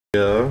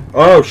Yeah.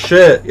 Oh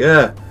shit,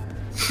 yeah.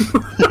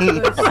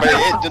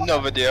 There's no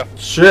video.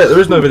 Shit, there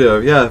is no video.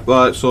 Yeah,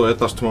 right, sorted,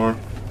 that's tomorrow.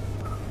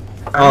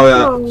 Oh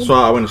yeah,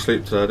 sorry, I went to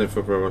sleep today, I didn't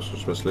feel very well, I was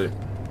supposed to sleep.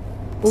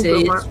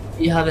 See,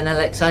 you have an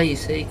LXA, you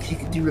see, because you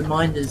can do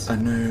reminders. I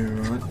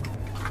know,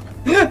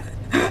 right?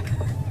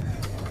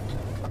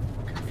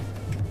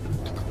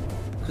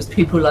 Because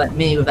people like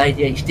me with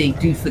ADHD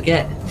do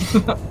forget.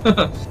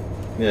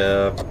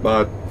 Yeah,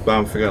 but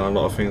I'm forgetting a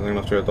lot of things, I'm going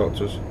to have to go to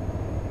doctors.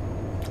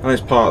 And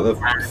it's part of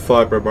the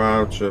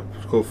fibromyalgia,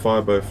 it's called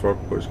fibro-frog,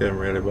 but it's getting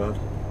really bad.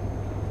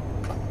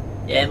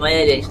 Yeah, my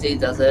ADHD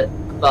does it,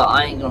 but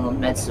I ain't gone on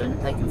medicine,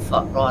 they can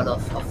fuck right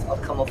off.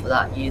 I've come off of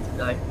that years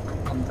ago.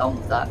 I'm done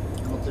with that,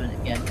 I'm not doing it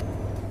again.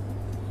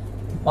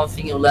 One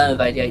thing you'll learn with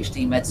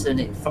ADHD medicine,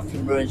 it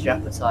fucking ruins your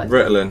appetite.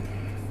 Ritalin.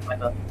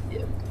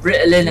 Yeah.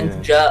 Ritalin and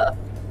Concerta.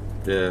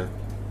 Yeah.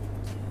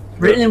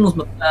 Ritalin was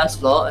my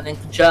first lot, and then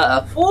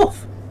Concerta,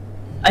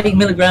 8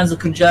 milligrams of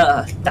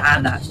Concerta.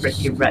 Damn, that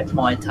freaking wrecked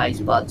my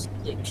taste buds.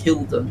 It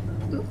killed them.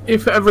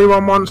 If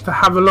everyone wants to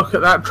have a look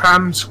at that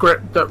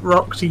transcript that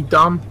Roxy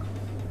done,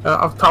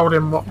 I've told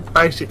him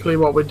basically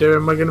what we're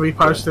doing. We're going to be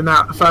posting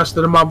that the first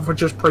of the month. We're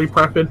just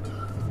pre-prepping.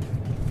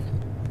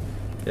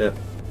 Yeah.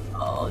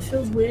 Oh, it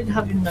feels weird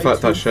having no. In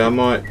fact, actually, I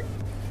might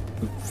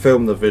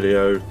film the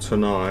video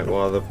tonight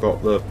while they've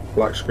got the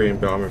black screen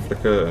behind me for the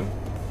curtain.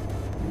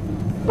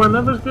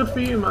 Whenever's good for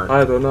you, mate.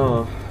 I don't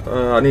know.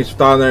 I need to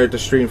download the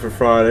stream for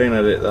Friday and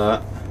edit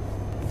that.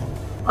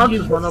 I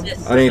just want to.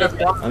 I need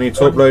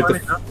to upload the.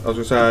 I was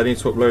gonna say I need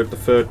to upload the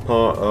third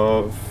part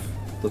of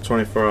the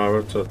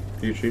 24-hour to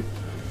YouTube.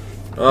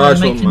 Oh,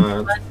 that's all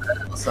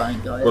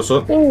mad. What's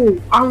up? Oh,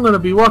 I'm gonna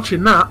be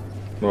watching that.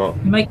 What?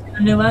 You're making a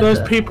new advert.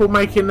 There's people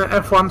making the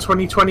F1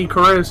 2020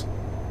 careers.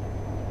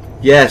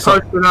 Yes.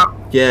 Posting up.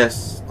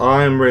 Yes,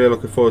 I'm really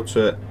looking forward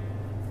to it.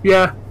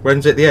 Yeah.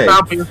 When's it? The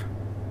 8th?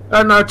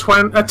 No,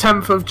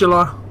 10th of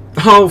July.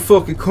 Oh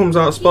fuck! It comes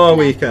out Spa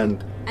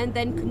weekend. And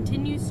then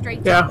continue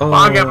straight. Yeah, but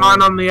I get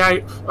mine on the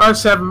 8th,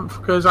 7th,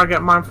 because I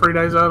get mine 3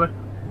 days early.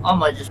 I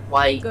might just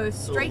wait. Go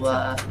straight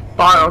buy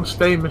it on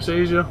Steam, it's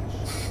easier.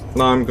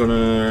 No, I'm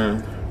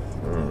gonna.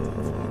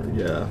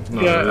 Yeah.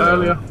 No, yeah,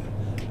 earlier.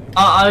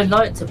 I'd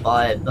like to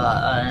buy it, but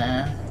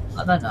I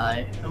don't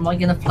know. Am I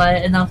gonna play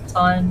it enough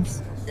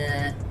times?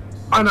 Yeah.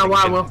 I know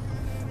I will.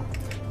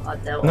 I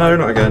doubt. No,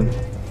 not again.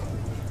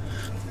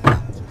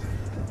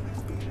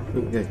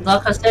 Okay.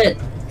 Like I said,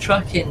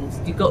 trucking.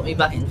 You got me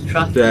back into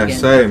trucking Yeah, again.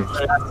 same.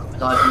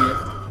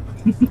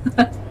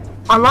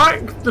 I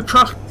like the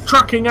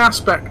trucking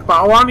aspect, but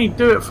I'll only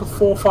do it for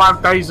 4 or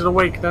 5 days of the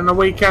week. Then the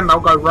weekend I'll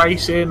go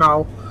racing,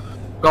 I'll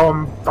go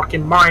on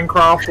fucking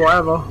Minecraft,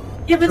 whatever.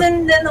 Yeah, but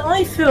then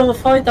I feel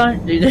if I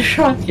don't do the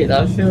trucking,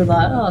 I feel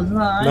like, oh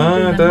no.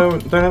 No,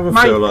 don't ever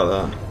feel like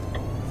that.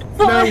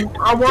 No,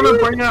 I want to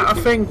bring out a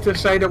thing to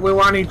say that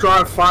we'll only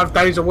drive 5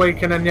 days a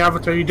week, and then the other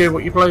 2 you do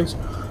what you please.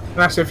 And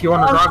that's if you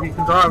want to drive, you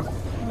can drive.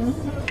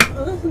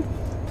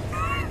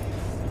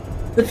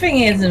 The thing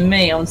is, in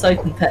me, I'm so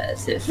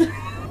competitive.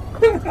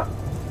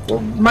 Well,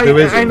 mate,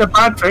 it ain't a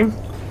bad thing.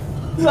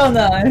 Well,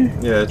 no.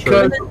 Yeah,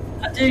 true.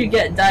 I do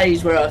get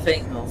days where I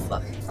think, oh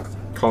fuck.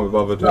 Can't be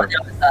bothered. Like the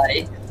other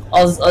day,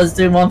 I was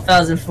doing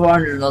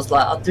 1,400 and I was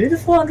like, I'll do the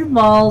 400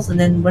 miles, and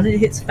then when it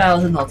hits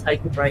 1,000, I'll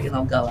take a break and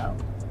I'll go out.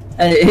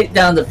 And it hit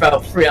down to about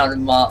 1,300,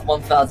 and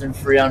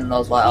I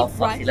was like, oh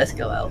fuck it, let's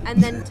go out.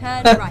 And then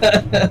turn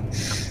right.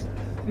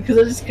 Because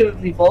I just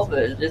couldn't be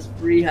bothered. Just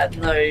really had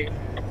no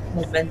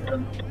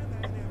momentum.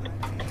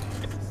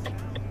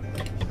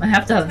 I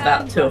have to have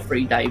about 2 or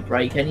 3 day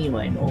break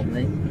anyway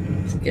normally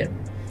to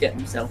get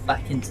myself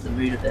back into the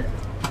mood of it.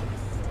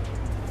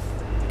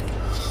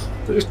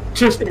 It's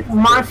just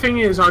my thing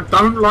is I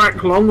don't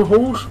like long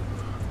hauls,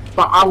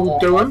 but I will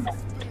do them.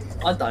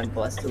 I don't,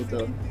 but I still do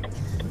them.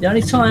 The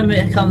only time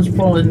it comes a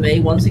problem with me,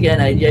 once again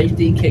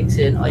ADHD kicks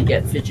in, I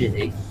get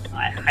fidgety.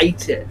 I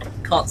hate it.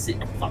 Can't sit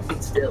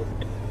fucking still.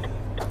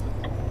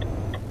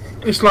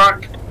 It's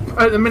like,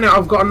 at the minute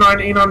I've got a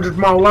 1,900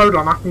 mile load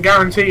on, I can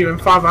guarantee you in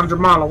 500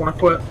 mile I want to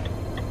quit.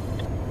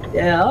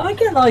 Yeah, I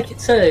get like it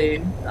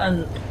too,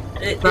 and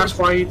that's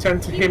why you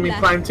tend to hear me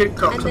playing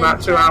TikToks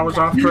about 2 hours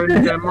after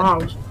 10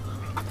 miles.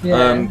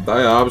 Yeah.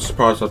 I was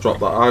surprised I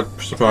dropped that. I'm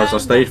surprised I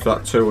stayed for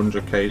that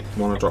 200k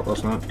one I dropped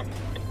last night.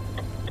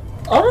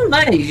 I'm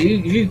amazed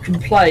you can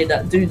play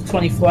that, do the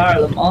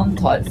 24-hour Le Mans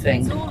type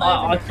thing.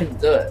 I couldn't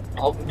do it.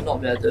 I would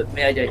not be able to do it. My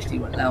ADHD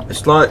went down.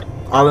 It's like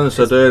Alan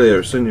said earlier,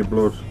 it's in your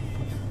blood.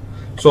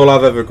 It's all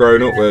I've ever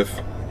grown up with.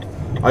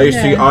 I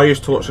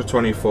used to watch the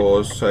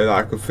 24s so that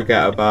I could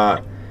forget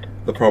about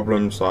the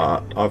problems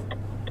that I've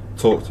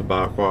talked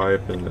about quite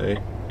openly.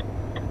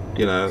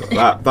 You know,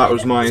 that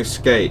was my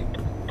escape.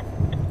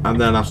 And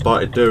then I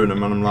started doing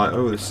them and I'm like,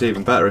 oh, this is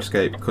even better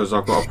escape because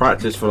I've got to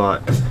practice for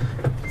like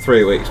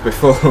 3 weeks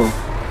before.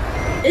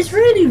 It's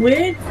really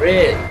weird,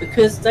 really,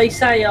 because they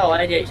say, oh,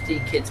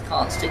 ADHD kids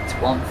can't stick to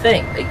one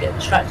thing. They get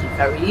distracted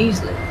very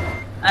easily.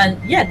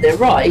 And yeah, they're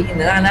right in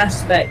an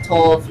aspect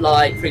of,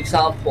 like, for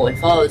example, if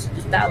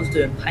Dad was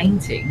doing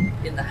painting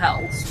in the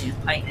house, he was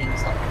painting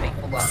something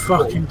on that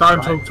fucking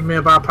don't talk to me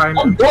about painting.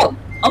 I'm gone.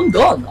 I'm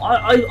gone.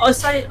 I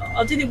say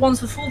I did it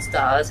once before today.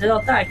 I said,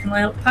 "Oh, Dad, can I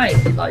help paint?"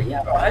 He's like,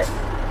 "Yeah, all right."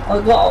 I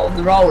got out of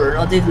the roller and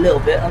I did a little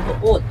bit. And I got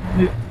bored,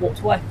 walked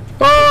away.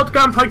 Oh, the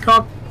gameplay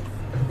card.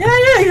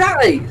 Yeah,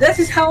 exactly. This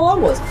is how I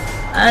was.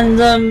 And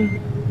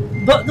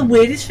but the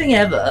weirdest thing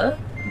ever,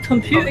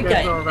 computer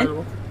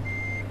gaming.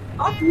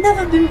 I've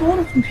never been bored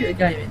of computer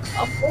gaming.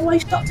 I've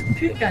always stuck to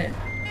computer gaming.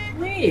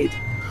 Weird.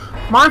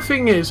 My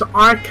thing is,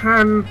 I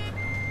can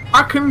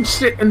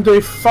sit and do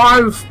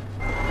 5,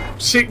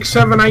 6,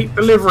 7, 8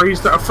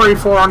 deliveries that are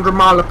 300-400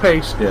 mile a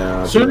piece.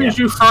 Yeah. As soon as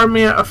you throw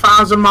me at a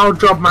 1,000-mile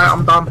job, mate,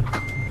 I'm done.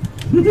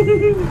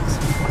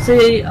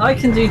 See, I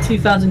can do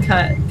 2,000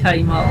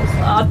 k miles.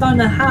 I don't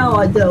know how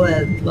I do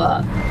it,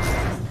 but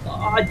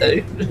I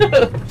do.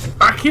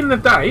 Back in the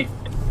day,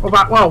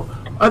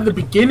 at the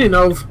beginning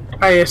of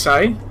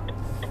ASA,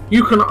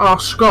 you can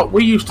ask Scott,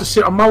 we used to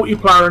sit on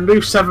multiplayer and do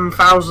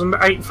 7,000,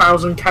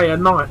 8,000 k a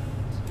night.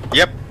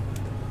 Yep.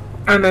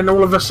 And then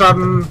all of a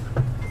sudden,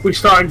 we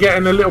started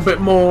getting a little bit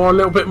more, and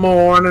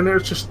then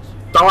it just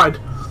died.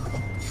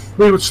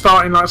 We would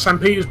start in like St.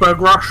 Petersburg,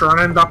 Russia, and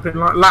end up in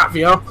like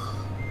Latvia.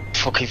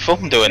 Fucking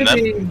fun doing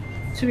them.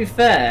 To be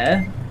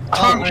fair,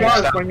 Time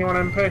flies when you're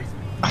on MP.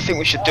 I think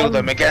we should do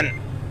them again.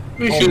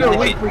 We should do a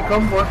weekly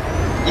convoy.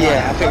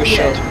 Yeah, I think we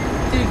should.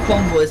 Do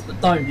convoys, but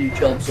don't do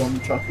jobs on the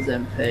truck as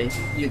MP.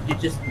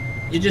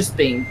 You're just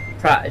being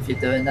prat if you're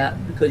doing that,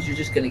 because you're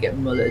just going to get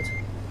mullered.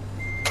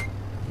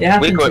 We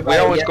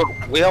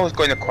always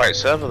go in a quiet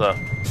server though.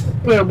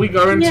 Yeah, we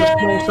go into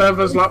small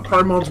servers like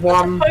ProMods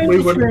 1. We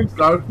wouldn't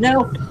go.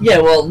 Now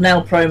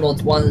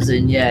ProMods 1's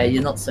in. Yeah,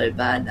 you're not so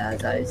bad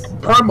nowadays.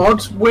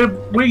 ProMods,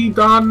 we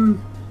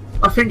done.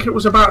 I think it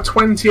was about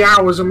 20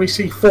 hours, and we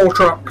see 4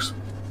 trucks.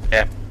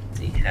 Yeah.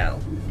 See hell.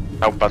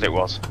 How bad it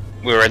was.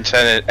 We were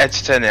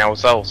entertaining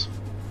ourselves.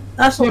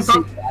 That's not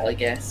too bad, I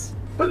guess.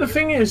 But the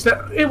thing is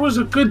that it was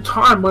a good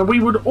time where we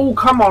would all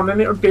come on,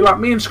 and it would be like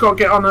me and Scott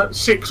get on at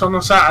 6 on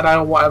a Saturday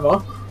or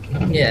whatever.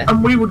 Yeah.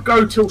 And we would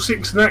go till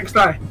 6 the next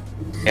day.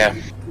 Yeah.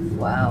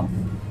 Wow.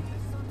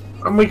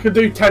 And we could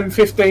do 10,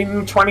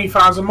 15,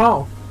 20,000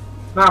 miles.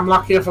 Now I'm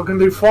lucky if I can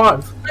do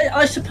 5.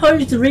 I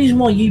suppose the reason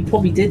why you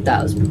probably did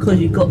that was because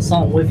you got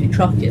someone with your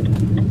truck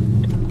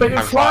in. But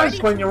it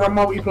flies when you're on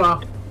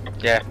multiplayer.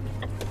 Yeah.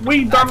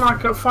 We done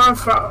like a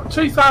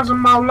 2,000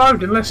 mile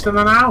load in less than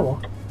an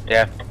hour.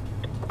 Yeah.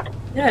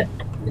 Yeah.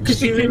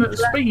 Because you're in at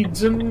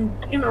speeds and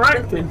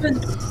interacting.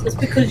 It's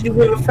because you're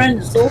with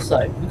friends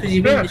also. Because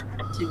you've been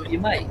with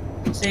your mate.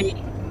 See,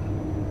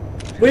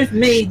 with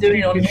me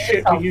doing on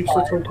shit we used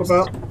to talk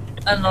about,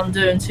 and I'm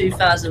doing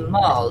 2,000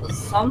 miles,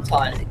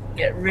 sometimes it can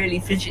get really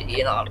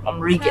fidgety and I'm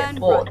really getting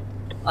bored.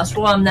 That's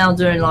why I'm now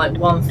doing like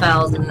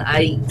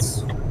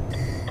 1,008s,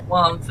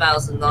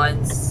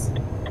 1,009s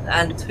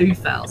and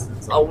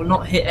 2,000s. I will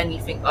not hit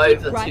anything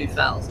over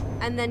 2,000.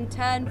 And then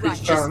turn right.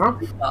 fair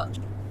enough.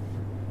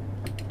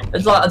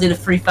 It's like I did a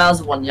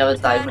 3,000 one the other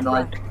day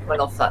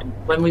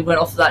when we went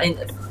off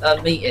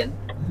that meeting.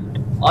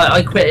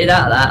 I quitted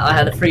out of that. I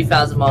had a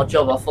 3,000 mile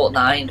job. I thought,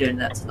 nah, I ain't doing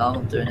that tonight.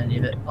 I'm not doing any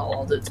of it.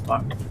 I'll do it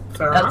tomorrow.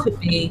 That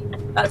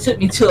took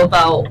me till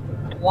about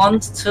 1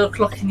 to 2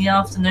 o'clock in the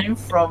afternoon,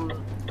 from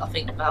I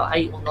think about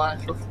 8 or 9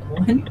 o'clock in the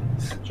morning.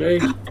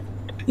 Jeez.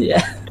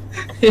 Yeah,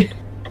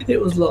 it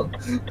was long.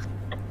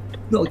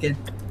 Not again.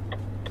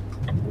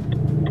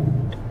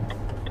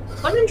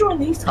 I'm enjoying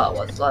these type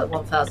ones, like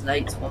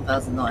 1,008s,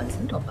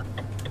 1,009s. Not bad.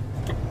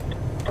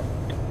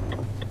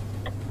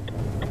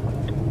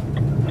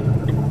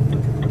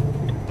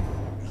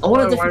 I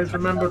always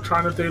remember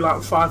trying to do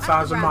like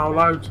 5,000 mile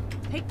loads.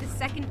 Take the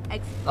second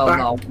exit.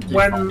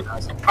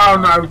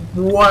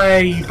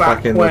 Way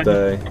back in when. the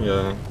day,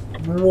 yeah.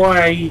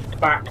 Way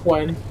back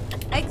when.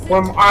 Exit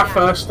When I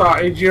first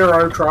started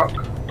Euro Truck,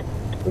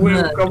 we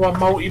would go on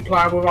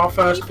multiplayer with our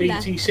first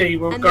VTC.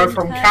 We'd go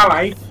from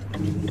Calais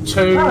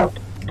to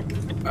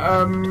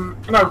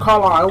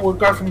Carlisle. We'd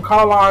go from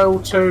Carlisle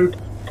to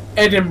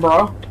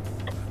Edinburgh,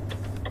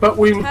 but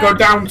we would go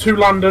down to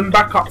London,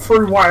 back up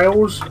through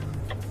Wales.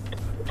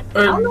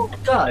 How long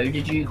ago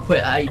did you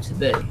quit A to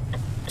B?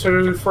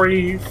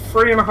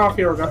 3.5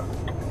 years ago.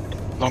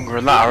 Longer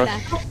than that,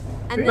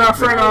 No,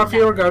 3.5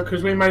 years ago,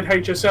 because we made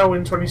HSL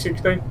in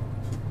 2016.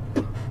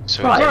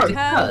 So right,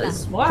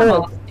 because what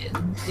I'm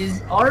asking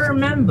is, I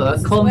remember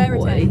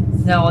Convoy.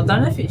 Now I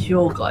don't know if it's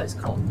your guys'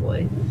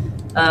 Convoy.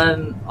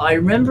 I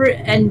remember it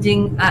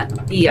ending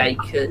at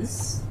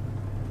E-Acres.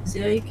 Is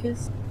it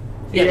E-Acres?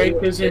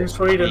 E-Acres in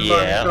Sweden,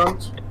 yeah.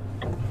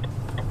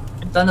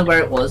 Don't know where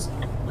it was.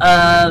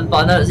 But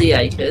I know it's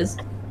E-Acres.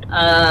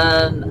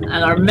 And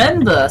I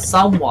remember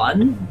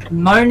someone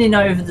moaning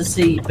over the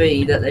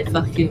CB that they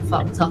fucking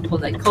fucked up on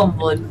their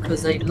convoy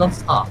because they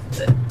lost half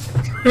of it.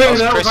 Yeah,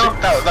 that was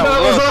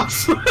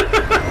us.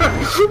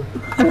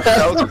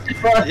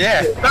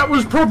 Yeah. That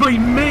was probably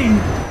me.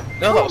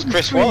 No, that was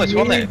Chris Wallace,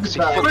 wasn't it? 'Cause he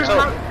fucked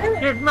up.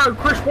 No,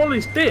 Chris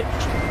Wallace ditched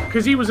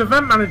because he was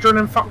event manager and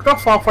then fucked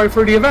off halfway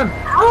through the event.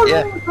 How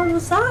long ago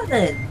was that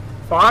then?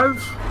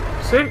 5,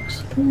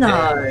 6?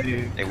 No.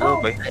 It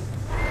will be.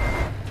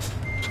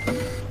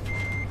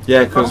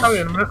 Yeah, I'll because tell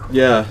you in a minute.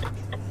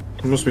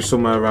 It must be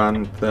somewhere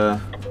around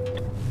there.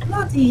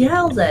 Bloody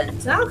hell then.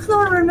 How can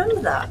I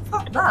remember that?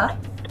 Fuck that.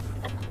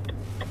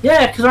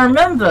 Yeah, because I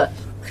remember.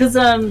 Because,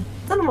 I don't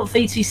know what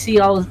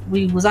VTC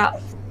we was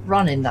at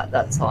running at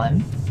that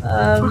time.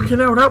 Fucking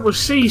hell, that was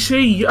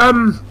CC.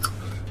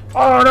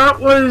 Oh, that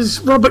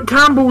was Robert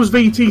Campbell's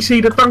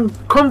VTC that done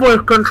convoy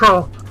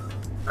control.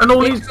 And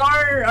all his,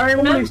 I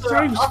remember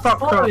saves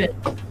fucked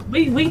up.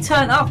 We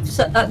turned up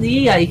at the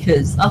E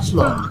Acres, us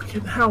lot.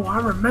 Fucking hell, I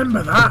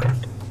remember that.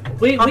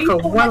 We feel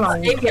pulled well up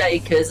old. at E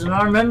Acres, and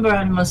I remember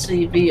having my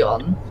CV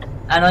on,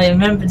 and I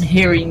remembered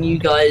hearing you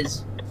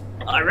guys.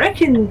 I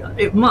reckon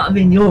it might have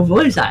been your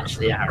voice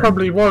actually, Aaron.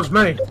 Probably was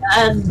me.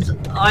 And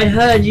I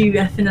heard you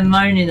effing and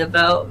moaning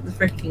about the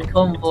freaking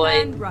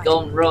convoy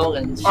gone wrong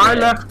and shit. I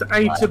left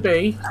A to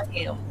B.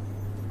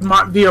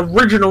 Damn. The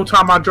original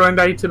time I joined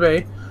A to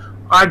B,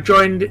 I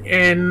joined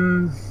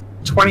in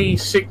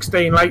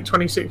 2016, late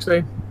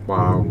 2016.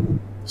 Wow.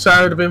 So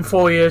it would have been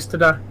 4 years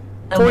today.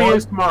 4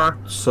 years tomorrow.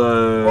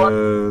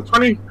 So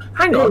 20.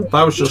 Hang on.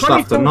 that was just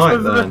after 24th night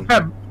of the then.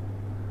 10th.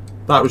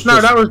 That was No,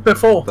 just, that was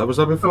before. that was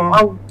that before.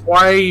 Oh,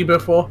 way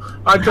before.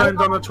 I joined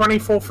on the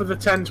 24th of the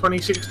 10th,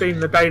 2016,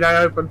 the day they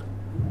opened.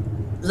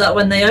 Was that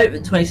when they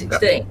opened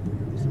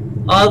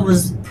 2016? I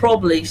was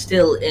probably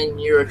still in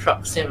Euro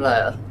Truck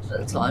Simulator at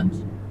the time.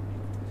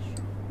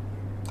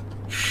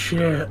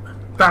 Shit,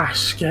 that's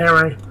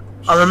scary.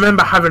 I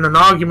remember having an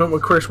argument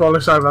with Chris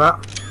Wallace over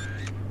that.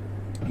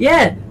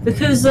 Yeah,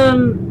 because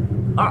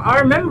I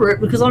remember it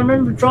because I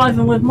remember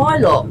driving with my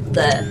lot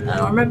there, and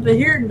I remember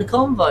hearing the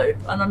convo,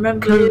 and I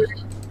remember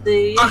hearing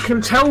the. I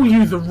can tell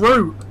you the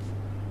route.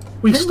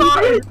 We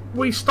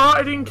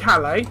started in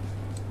Calais,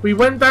 we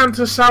went down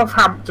to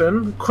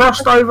Southampton,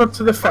 crossed over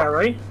to the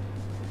ferry,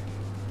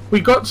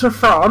 we got to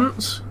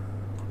France,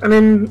 and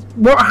then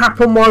what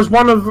happened was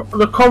one of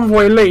the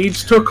convoy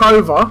leads took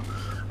over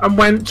and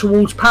went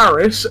towards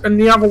Paris, and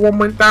the other one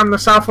went down the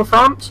south of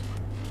France.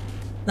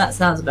 That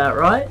sounds about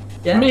right.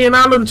 Yeah. Me and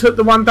Alan took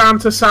the one down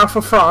to south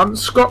of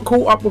France. Scott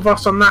caught up with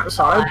us on that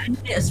side.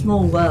 A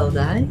small world,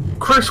 eh?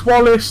 Chris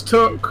Wallace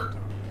took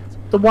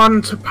the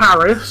one to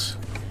Paris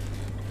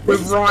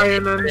with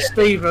Ryan and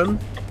Stephen.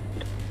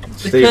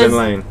 Stephen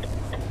Lane.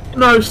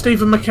 No,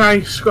 Stephen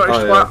McKay, Scottish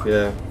twat.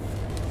 Yeah.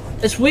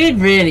 It's weird,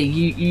 really.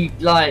 You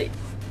like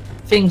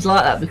things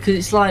like that because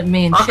it's like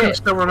me and I can Chip.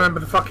 still remember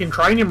the fucking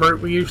training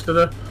route we used to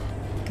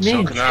do. Me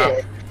and Fucking hell.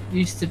 Chip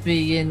used to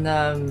be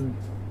in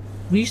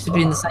we used to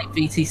be in the same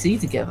VTC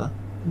together.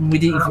 And we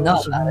didn't even know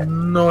was about it.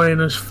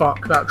 annoying as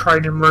fuck, that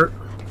training route.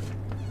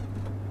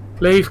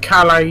 Leave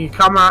Calais, you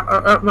come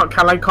out, not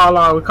Calais,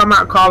 Carlisle. We come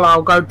out of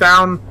Carlisle, go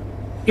down.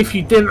 If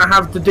you didn't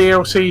have the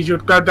DLCs,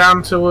 you'd go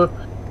down to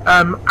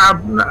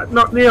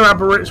not near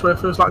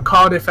Aberystwyth, it was like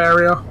Cardiff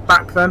area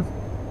back then.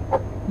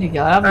 There you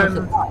go, have a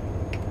look at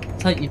that.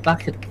 Take you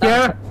back at that.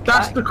 Yeah,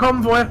 that's the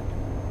convoy.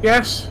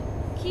 Yes.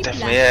 Keep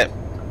Definitely left it.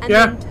 and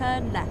Yeah. then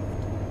turn left.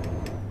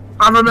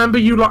 I remember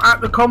you lot at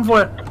the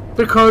convoy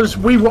because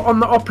we were on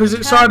the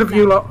opposite side of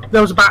you lot.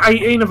 There was about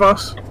 18 of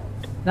us.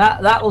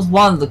 That was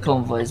one of the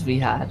convoys we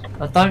had.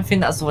 I don't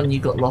think that's the one you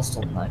got lost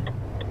on though.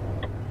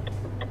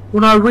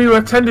 Well, no, we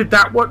attended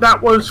that. What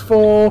that was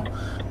for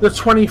the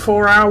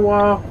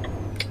 24-hour.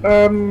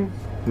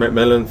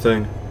 Macmillan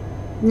thing.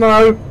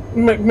 No,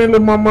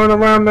 Macmillan one went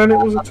around. Then it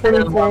was a One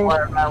 24.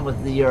 went around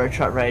with the Euro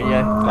Truck Radio.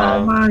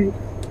 Oh, mate.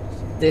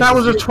 This That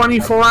was is- a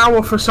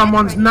 24-hour for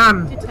someone's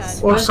nan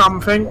or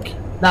something.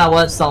 No, it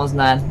weren't someone's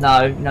nan.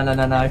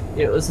 No.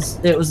 It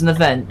was an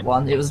event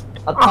one. It was.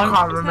 I I can't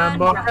don't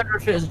remember. remember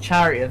if it was a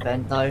charity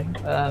event though.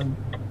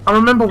 I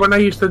remember when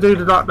they used to do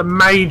the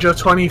major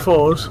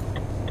 24s.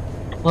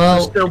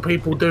 Well, Still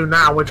people do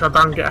now, which I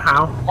don't get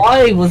how.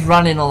 I was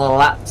running on a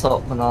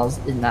laptop when I was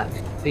in that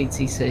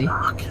VTC.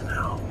 Fucking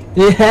hell.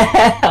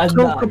 Yeah, I Talk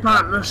know.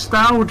 about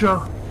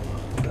nostalgia.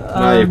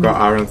 Now you've got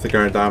Aaron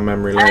going down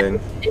memory lane.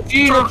 If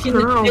you look in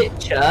the Fucking hell.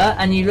 picture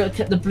and you look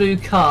at the blue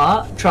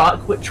truck,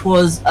 which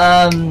was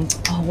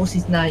what's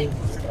his name?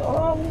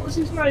 Oh, what was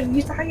his name? He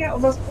used to hang out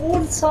with us all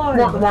the time.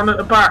 What, the one at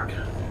the back?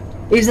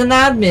 He's an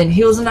admin.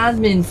 He was an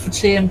admin for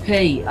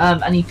TMP,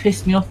 and he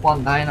pissed me off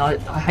one day, and I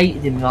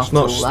hated him It's after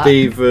not all that.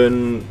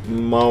 Stephen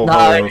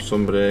Mulholland or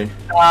somebody.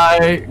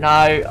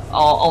 No.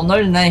 I'll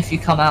know the name if you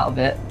come out of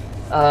it.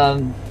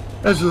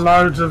 There's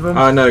loads of them.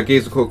 Oh no, a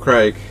geezer called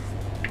Craig.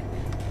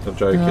 I'm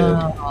joking.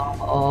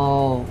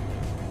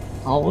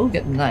 We'll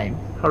get the name.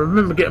 I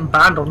remember getting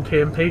banned on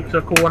TMP because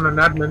I call one an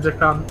admin's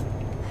account.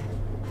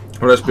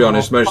 Well, let's be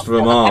honest, most of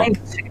them are.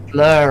 Name's too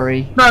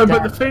blurry. No, but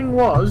Damn. the thing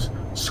was,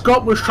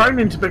 Scott was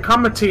training to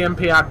become a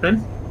TMP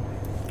admin.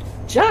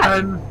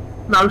 Jack.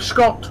 No,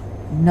 Scott.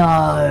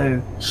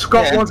 No.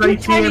 Scott Yeah. was a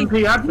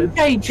TMP admin.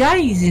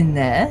 JJ's in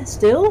there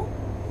still.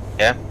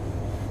 Yeah.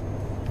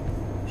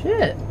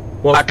 Shit.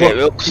 I get What,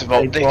 looks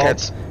about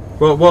dickheads.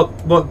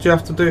 what do you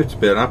have to do to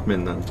be an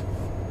admin then?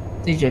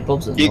 DJ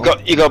Bob's in You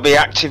got to be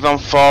active on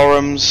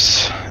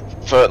forums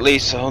for at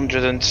least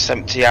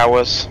 170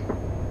 hours.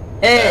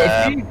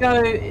 If you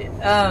go,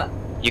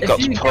 You've if got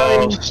you to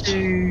go post.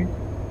 into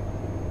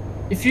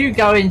if you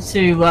go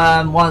into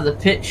one of the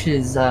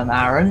pictures,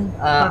 Aaron,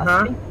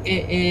 I think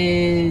it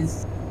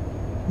is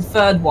the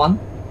third one.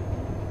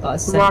 The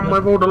one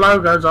with all the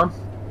logos on.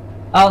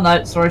 Oh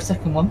no, sorry,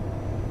 second one.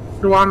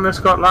 The one that's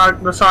got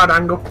like the side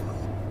angle.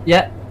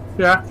 Yeah.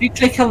 Yeah. If you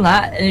click on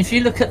that, and if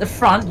you look at the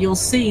front, you'll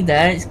see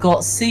there it's got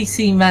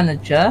CC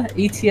Manager,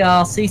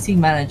 ETR CC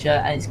Manager,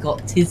 and it's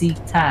got Tizzy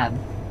Tam.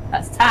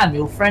 That's Tam,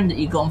 your friend that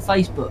you got on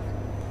Facebook.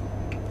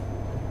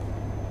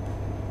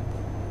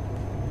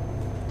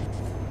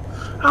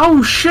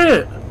 Oh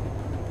shit!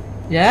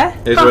 Yeah?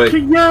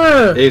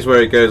 Here's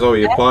where it goes, oh,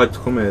 you applied to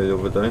come here the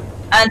other day.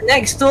 And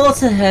next door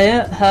to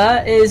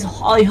her is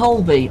I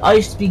Holby. I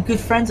used to be good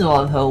friends with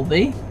I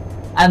Holby.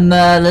 And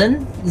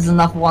Merlin is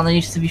another one I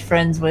used to be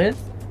friends with.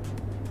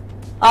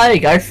 Oh, there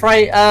you go,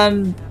 Freight.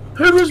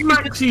 Who was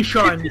Maxi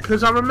Shine?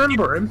 Because I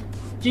remember him.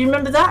 Do you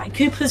remember that?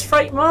 Cooper's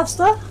Freight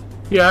Master?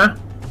 Yeah.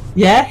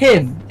 Yeah,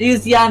 him. He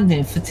was the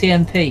admin for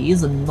TMP. He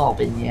was a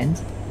knob in the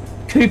end.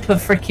 Cooper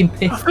freaking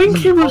pissed. I think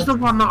he was the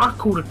one that I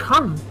called a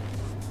cunt.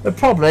 But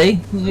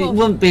probably. It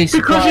wouldn't be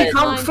surprised. Because he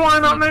come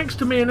flying up next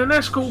to me in an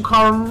escort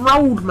car and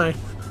rolled me.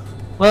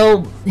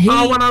 Well,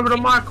 I went over the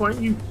mic and went,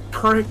 you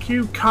prick,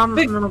 you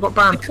cunt, and then I got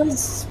banned.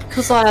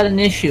 Because I had an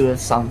issue with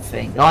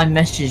something, I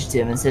messaged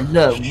him and said,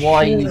 look,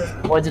 why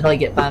did I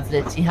get banned for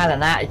this? He had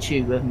an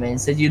attitude with me and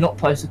said, you're not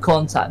supposed to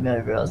contact me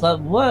over it. I was like,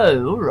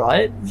 whoa,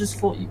 alright, just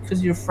thought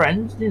because you're a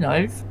friend, you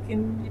know,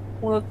 fucking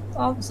want to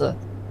answer.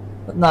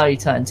 But no, he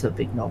turned into a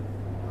big knob.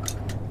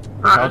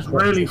 That has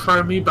really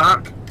thrown me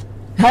back.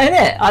 Ain't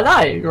it? I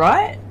know,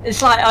 right?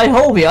 It's like I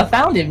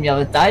found him the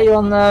other day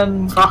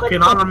on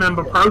Fucking, I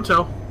remember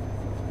Protel.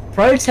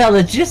 Protel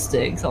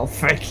Logistics? Oh,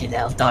 freaking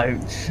hell, don't.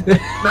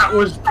 That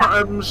was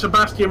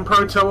Sebastian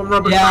Protel and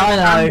Robert.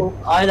 Yeah,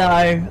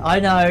 I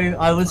know.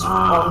 I was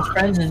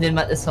friends with him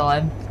at the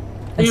time.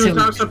 He was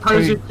that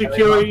supposed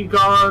security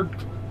guard,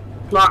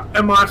 like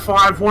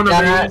MI5 wannabe.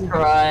 Yeah, that's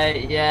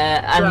right,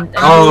 yeah.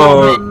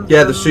 And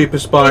yeah, the Super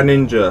Spy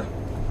Ninja.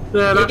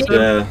 Yeah, that's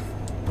it.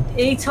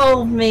 He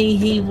told me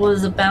he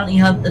was a bounty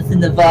hunter for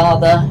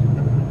Nevada.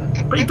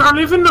 But he don't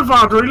live in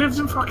Nevada, he lives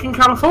in fucking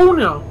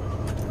California.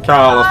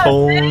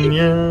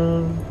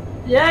 California.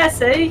 Yeah,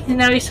 see? You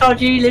know, he told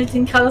you he lived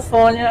in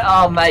California.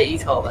 Oh, mate, he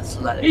told us.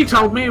 He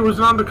told me he was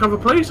an undercover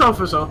police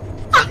officer.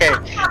 Okay,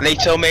 and he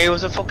told me he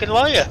was a fucking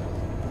lawyer.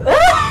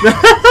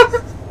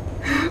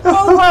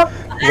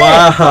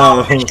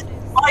 Wow.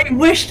 I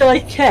wished I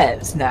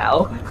kept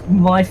now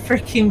my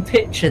freaking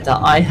picture that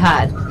I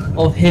had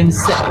of him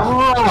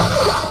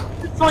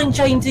find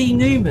Jane D.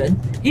 Newman.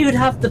 He would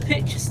have the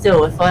picture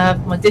still if I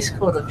have my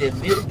Discord of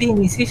him. It would be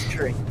in his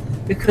history.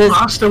 Because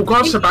I still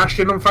got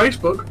Sebastian on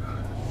Facebook.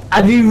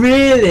 Have you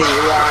really?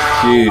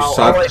 You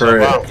sad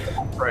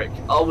prick.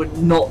 I would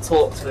not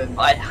talk to him.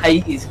 I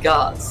hate his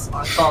guts.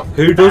 I can't.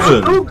 Who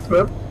doesn't?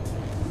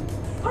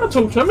 I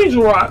talk to him. He's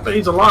alright, but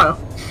he's a liar.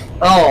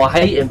 Oh, I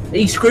hate him.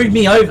 He screwed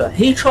me over.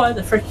 He tried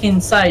to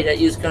freaking say that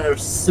he was going to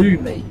sue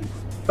me.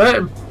 Bet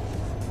him.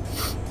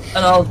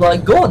 And I was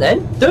like, go on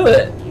then, do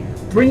it.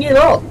 Bring it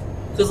on.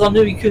 Because I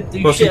knew he could do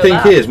shit. What do you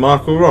think he is?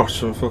 Michael Ross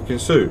from fucking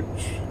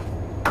Suits?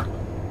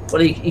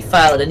 Well, he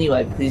failed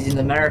anyway because he's in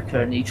America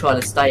and he tried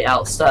to state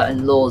out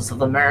certain laws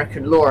of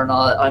American law, and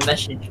I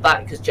messaged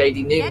back because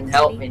JD Newton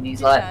helped me, and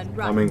he's like,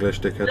 I'm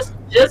English, dickhead.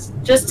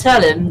 Just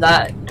tell him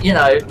that, you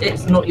know,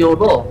 it's not your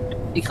law.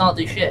 He can't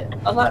do shit.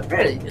 I was like,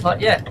 really? He's like,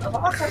 yeah. I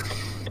was like,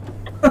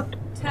 okay.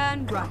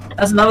 Turn right.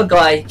 That's another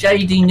guy,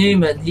 JD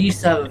Newman. He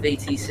used to have a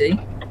VTC.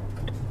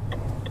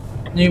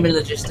 Newman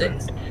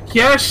Logistics.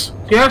 Yes,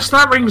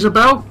 that rings a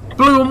bell.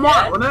 Blue and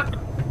white, wasn't it?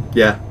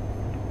 Yeah.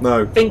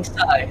 No. I think so.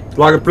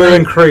 Like a blue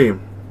and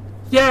cream.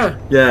 Yeah.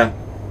 Yeah.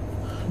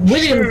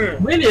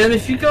 William,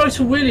 if you go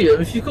to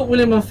William, if you've got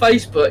William on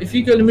Facebook, if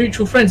you go to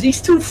mutual friends, he's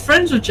still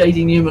friends with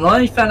JD Newman. I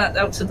only found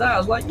out today. I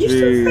was like, you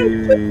still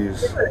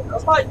friends with him? I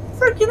was like,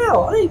 freaking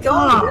hell, I didn't go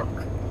on it.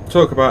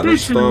 Talk about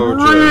nostalgia.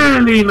 This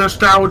is really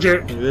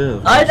nostalgic.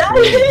 Yeah. I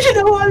know, you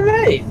know what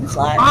I mean? It's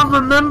like, I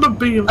remember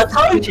being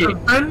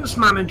events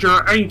manager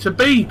at A to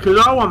B because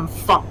I wasn't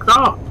fucked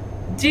up.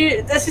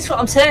 This is what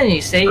I'm telling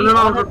you, see? And then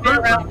I've been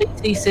around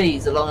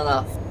VTCs long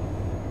enough.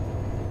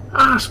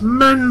 That's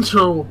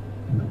mental.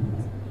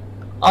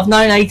 I've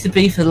known A to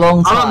B for a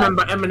long time. I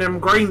remember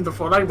Eminem Green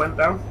before they went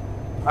down.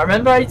 I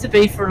remember A to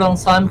B for a long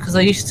time because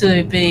I used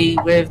to be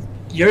with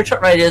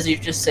Eurotruck Radios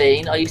you've just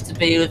seen. I used to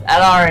be with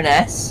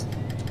LRNS.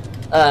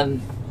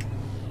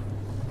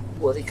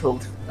 What's he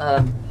called?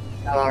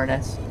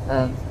 LRNS.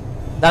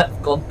 No,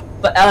 gone.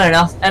 But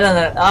LRNS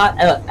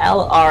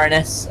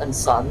and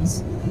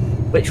Sons,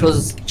 which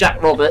was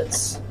Jack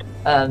Roberts,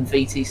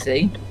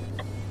 VTC.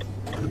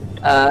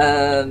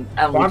 And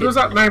why does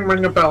that name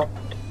ring a bell?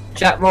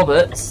 Jack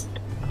Roberts.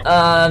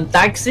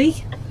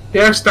 Dagsy?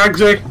 Yes,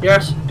 Dagsy,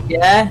 yes.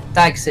 Yeah,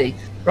 Dagsy.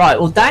 Right,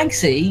 well,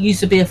 Dagsy used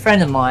to be a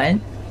friend of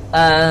mine,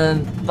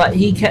 but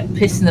he kept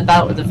pissing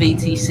about with the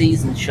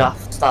VTCs and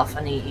stuff,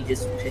 and he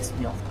just pissed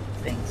me off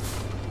with things.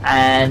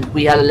 And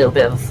we had a little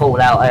bit of a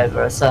fallout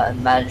over a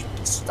certain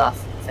management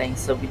stuff thing,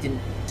 so we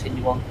didn't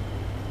continue on.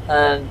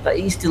 But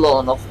he's still on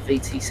and off of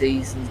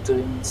VTCs and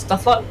doing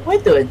stuff like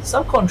we're doing,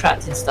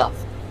 subcontracting stuff.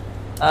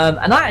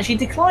 And I actually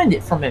declined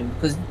it from him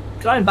because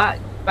going back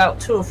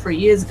about 2 or 3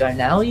 years ago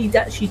now, he'd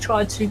actually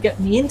tried to get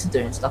me into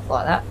doing stuff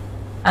like that,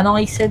 and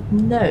I said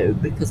no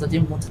because I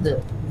didn't want to do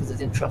it because I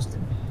didn't trust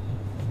him.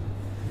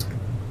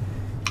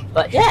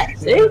 But yeah,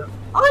 see,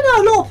 I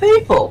know a lot of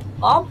people.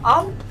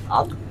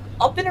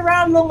 I've been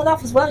around long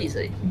enough as well. You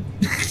see.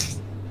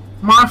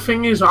 My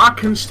thing is, I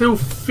can still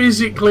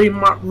physically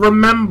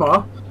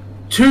remember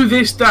to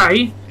this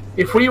day.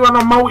 If we went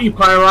on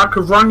multiplayer, I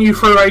could run you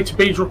through A to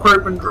B's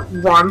recruitment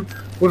run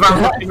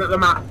without looking at the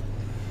map.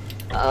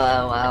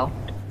 Oh wow.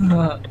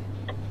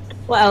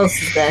 What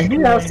else is there?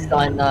 Who else did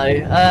I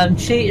know?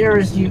 Cheater,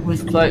 as we've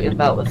spoken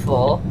about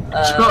before.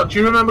 Scott, do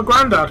you remember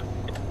Grandad?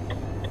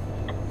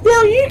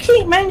 Yeah, you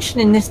keep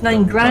mentioning this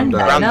name,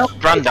 Grandad.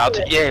 Grandad,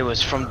 yeah, he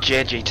was from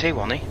JGT,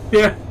 wasn't he?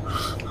 Yeah.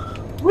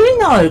 We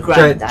know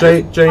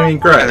Grandad. Jamie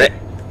Gray.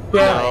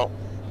 Yeah.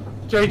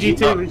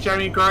 JGT was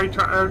Jamie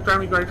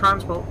Gray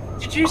Transport.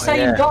 Did you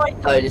say you died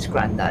though, this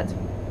Grandad?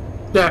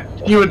 Yeah,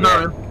 you would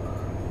know him.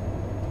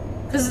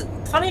 Because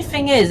funny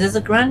thing is, there's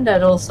a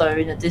Grandad also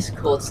in a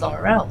Discord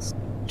somewhere else.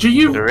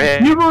 You were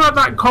at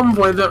that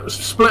convoy that was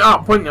split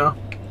up, weren't you?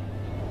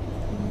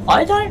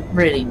 I don't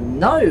really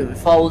know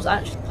if I was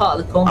actually part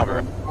of the convoy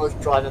and I was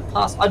driving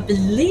past. I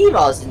believe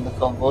I was in the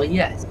convoy,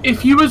 yes.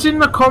 If you was in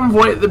the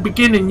convoy at the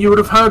beginning, you would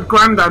have heard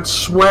Grandad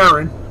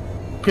swearing.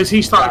 Because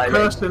he started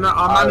cursing at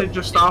our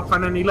manager staff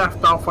and then he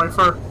left halfway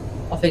through.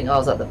 I think I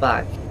was at the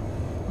back.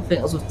 I think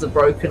I was with the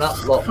broken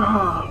up lot.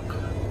 Fuck.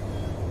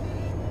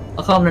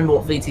 I can't remember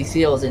what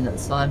VTC I was in at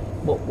the time.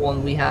 What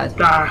one we had.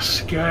 That's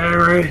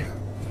scary.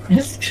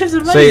 It's just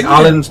amazing. See,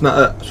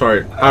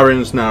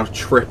 Aaron's now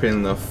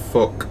tripping the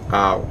fuck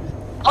out.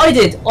 I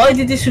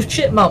did this with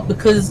Chipmunk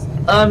because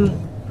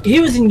he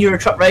was in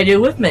Eurotruck Radio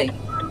with me,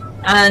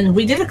 and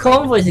we did a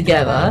convoy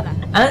together.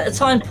 And at the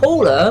time,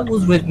 Paula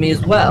was with me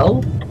as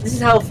well. This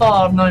is how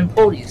far I've known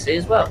Paula, you see,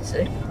 as well.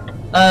 See,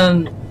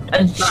 and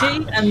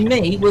she and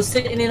me were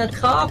sitting in a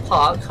car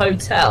park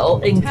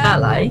hotel in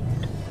Calais,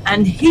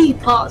 and he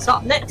parked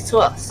up next to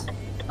us,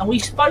 and we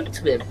spoke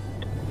to him.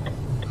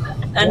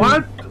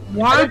 And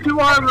Why do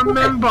I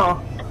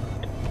remember?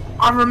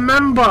 I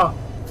remember.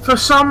 For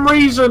some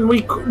reason,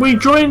 we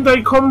joined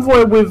a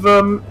convoy with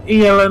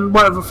ELN,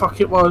 whatever the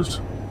fuck it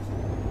was.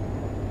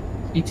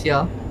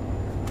 ETR.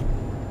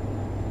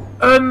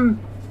 And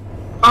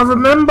I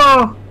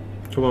remember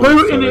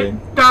booting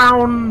it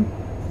down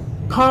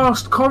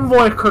past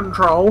convoy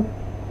control,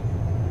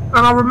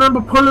 and I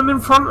remember pulling in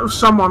front of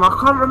someone. I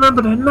can't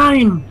remember their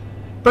name,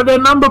 but their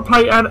number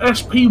plate had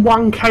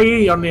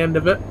SP1KE on the end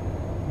of it.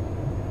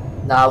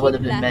 Nah, it would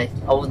have been me.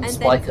 I wasn't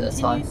Spike at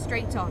the time.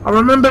 I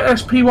remember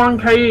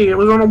SP1KE, it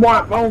was on a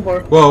white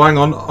Volvo. Well, hang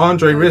on.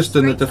 Andre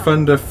Risden, the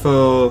defender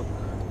for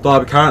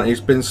Derby County,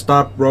 has been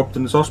stabbed, robbed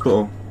in his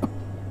hospital.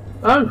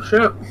 Oh,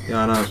 shit.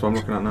 Yeah, I know, that's what I'm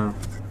looking at now.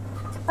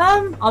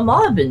 I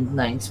might have been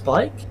named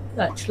Spike,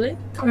 actually.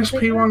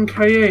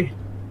 SP1KE.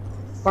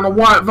 On a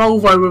white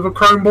Volvo with a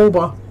chrome ball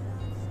bar.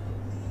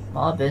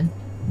 Might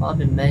have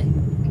been me.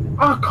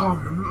 I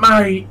can't,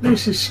 mate,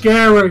 this is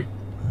scary.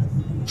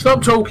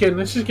 Stop talking,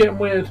 this is getting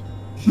weird.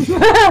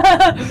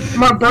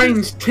 My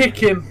brain's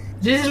ticking.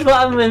 This is what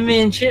happened with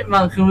me and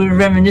Chipmunk, and we were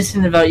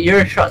reminiscing about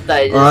Eurotruck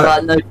days. It's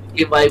like no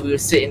fucking way we were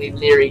sitting in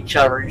near each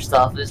other and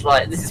stuff. It's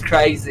like, this is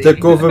crazy. The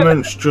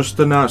government's just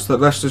announced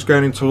that Leicester's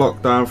going into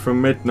lockdown from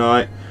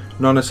midnight.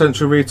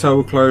 Non-essential retail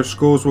will close,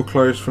 schools will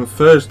close from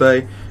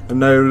Thursday, and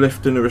no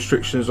lifting the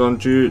restrictions on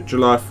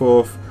July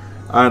 4th.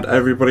 And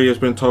everybody has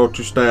been told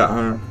to stay at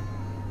home.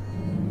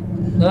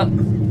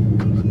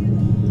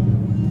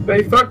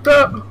 They fucked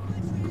up.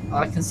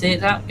 I can see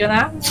it gonna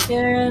happen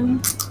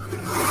again.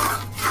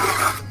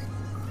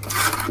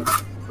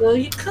 Will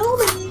you call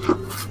me?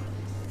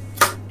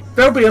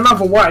 There'll be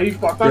another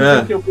wave, but I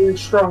don't think it'll be as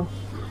strong.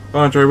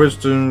 Andre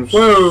Wisdom's...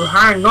 Whoa,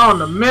 hang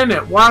on a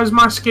minute. Why has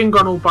my skin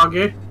gone all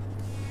buggy?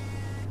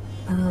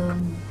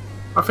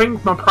 I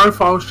think my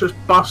profile's just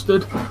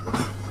busted.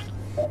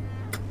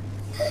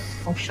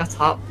 Oh, shut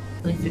up.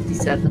 Only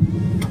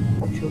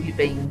 57. Chill your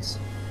beans.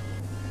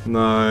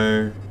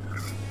 No.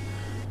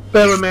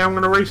 Bear with me, I'm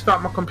going to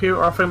restart my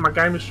computer. I think my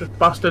game has just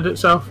busted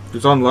itself.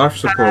 It's on life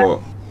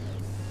support.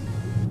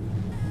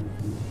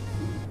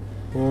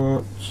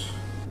 What?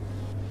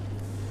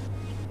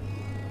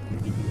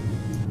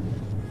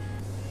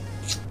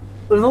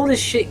 With all this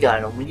shit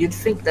going on, you'd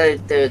think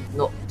they'd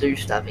not do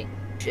stabbing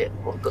shit.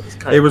 Got this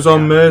It was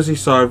on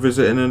Merseyside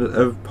visiting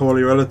a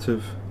poorly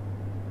relative.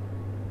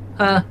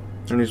 Huh?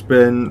 And he's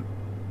been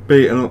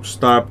beaten up,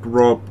 stabbed,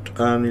 robbed,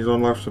 and he's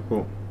on life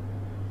support.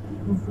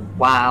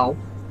 Wow.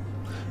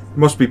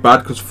 Must be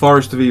bad because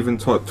Forrest have even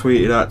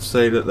tweeted out to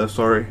say that they're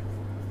sorry.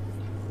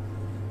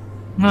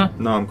 Huh.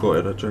 No, I'm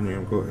gutted. I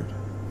genuinely am gutted.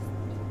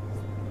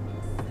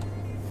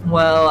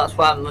 Well, that's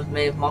what happened with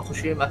me with Michael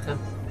Schumacher.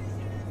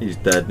 He's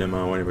dead no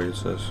matter what anybody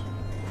says.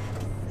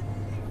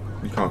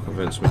 You can't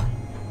convince me.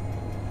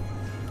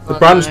 The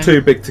brand's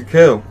too big to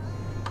kill.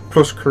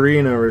 Plus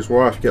Karina, his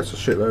wife, gets a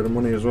shitload of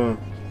money as well.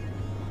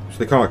 so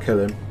they can't kill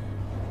him.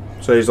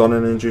 So he's on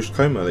an induced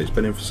coma that he's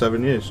been in for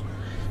 7 years.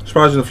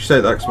 Surprising enough you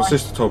say that, because my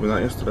sister told me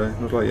that yesterday.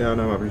 I was like, yeah, I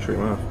know, I'm having to treat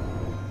him off.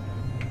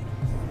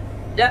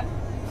 Yeah.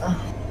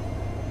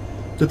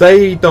 The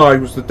day he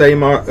died was the day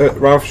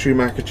Ralph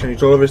Schumacher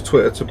changed all of his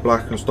Twitter to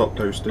black and stopped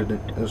posting.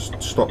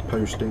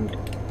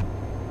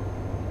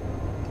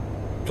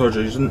 Told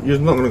you, you're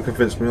not going to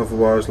convince me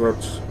otherwise,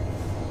 lads.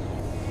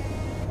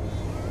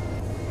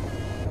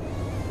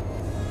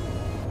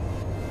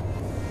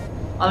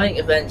 I think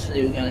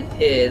eventually we're going to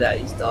hear that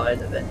he's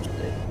died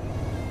eventually.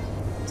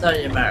 It's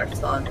only a matter of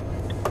time.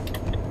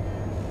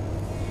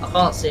 I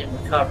can't see him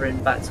recovering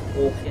back to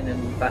walking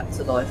and back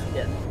to life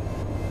again.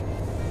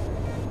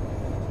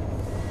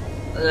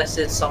 Unless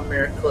there's some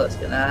miracle that's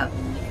going to happen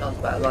and he comes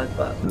back to life,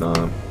 but...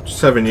 No.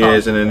 7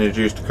 years in an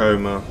induced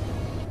coma.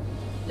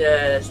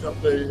 Yeah, it's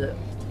not good, is it?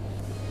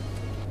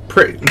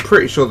 I'm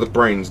pretty sure the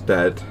brain's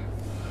dead.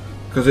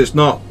 Because it's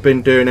not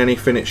been doing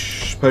anything it's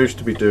supposed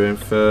to be doing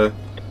for...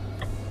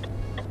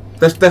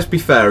 Let's be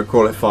fair and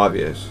call it 5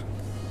 years.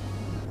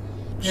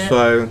 Yeah.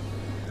 So,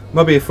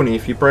 might be funny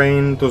if your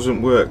brain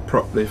doesn't work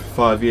properly for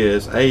 5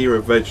 years. A, you're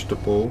a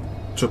vegetable,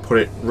 to put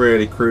it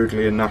really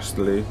crudely and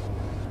nastily.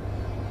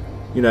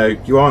 You know,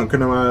 you aren't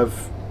going to have...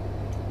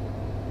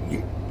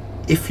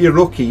 If you're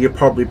lucky, you'll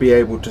probably be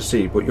able to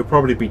see, but you'll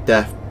probably be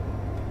deaf.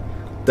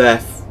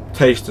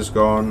 Taste has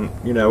gone.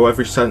 You know,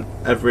 every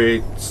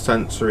sensory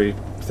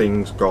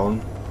thing's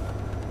gone.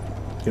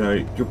 You know,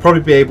 you'll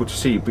probably be able to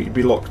see, but you'll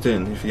be locked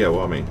in, if you get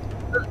what I mean.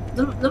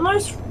 The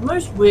most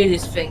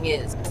weirdest thing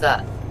is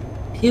that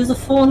he was a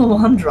Formula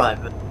 1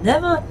 driver.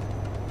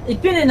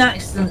 He'd been in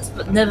accidents,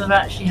 but never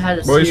actually had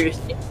a serious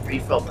injury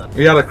from them.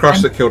 He had a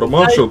crash that killed a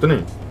marshal,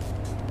 didn't he?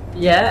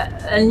 Yeah,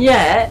 and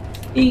yet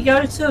he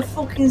goes to a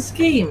fucking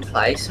skiing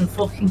place and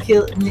fucking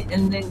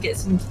and then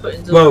gets him put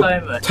into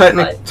a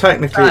coma.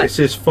 Technically, it's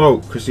his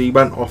fault because he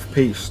went off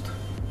piste.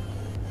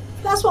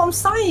 That's what I'm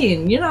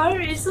saying. You know,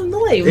 it's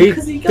annoying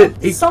because he got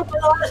something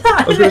like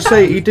that. I was going to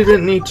say he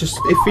didn't need to.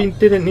 If he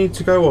didn't need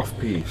to go off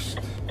piste.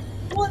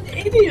 What an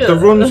idiot! The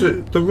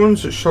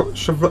runs at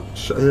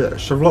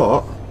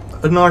Charlotte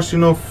are nice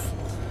enough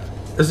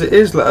as it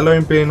is, let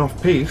alone being off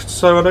piste.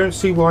 So I don't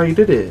see why he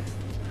did it.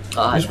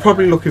 He's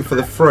probably looking for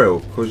the thrill,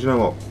 because you know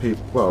what,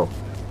 people. Well,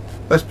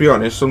 let's be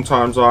honest.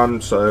 Sometimes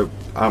I'm so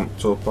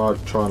amped up, I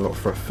try and look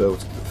for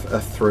a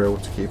thrill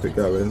to keep it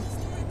going,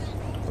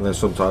 and then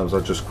sometimes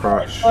I just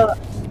crash.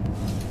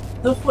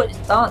 Look what it's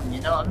done. You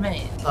know what I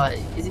mean? It's like,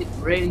 is it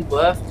really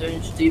worth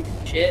doing stupid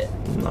shit?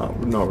 No,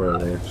 not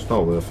really. It's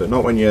not worth it.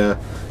 Not when you're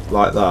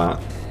like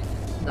that.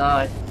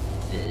 No.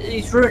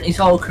 He's ruined his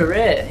whole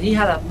career. He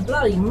had a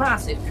bloody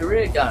massive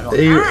career going on.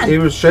 He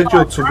was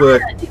scheduled to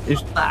work.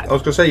 I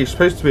was going to say, he's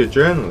supposed to be a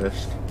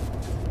journalist.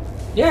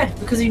 Yeah,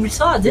 because he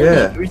retired,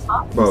 didn't he? He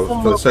retired well,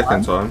 for the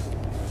second time.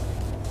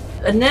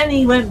 And then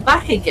he went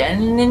back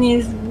again, and then he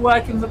was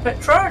working for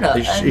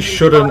Petronas. He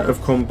shouldn't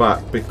have come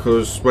back,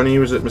 because when he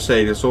was at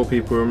Mercedes, all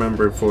people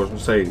remember him for was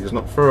Mercedes,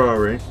 not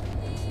Ferrari.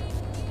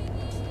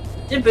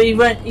 Yeah, but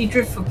he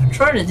drove for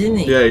Petronas, didn't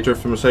he? Yeah, he drove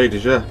for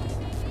Mercedes, yeah.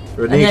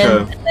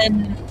 Renault.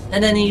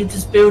 And then he was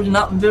just building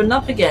up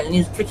again, and he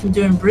was freaking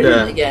doing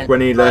brilliant again.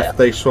 When he left,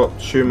 they swapped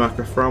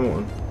Schumacher for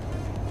Hamilton.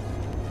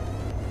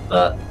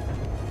 But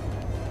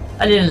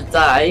at the end of the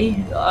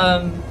day,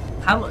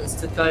 Hamilton's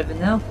took over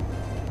now,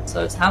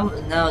 so it's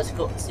Hamilton now has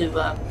got to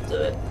do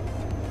it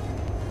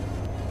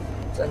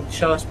and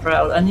show us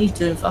proud. And he's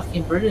doing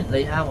fucking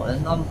brilliantly,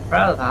 Hamilton. I'm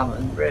proud of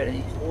Hamilton,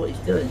 really, for what he's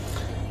doing.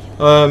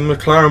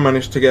 McLaren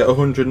managed to get a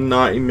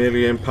 £190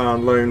 million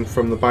loan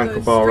from the Bank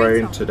of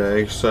Bahrain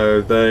today,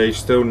 so they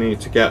still need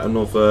to get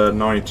another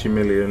 90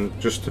 million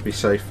just to be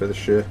safe for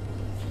this year.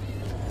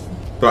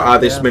 But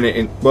at this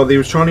minute, well, they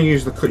was trying to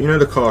use the, you know,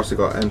 the cars that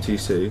got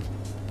MTC.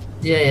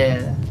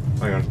 Yeah.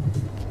 Hang on.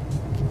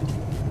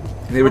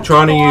 They were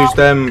trying to use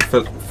them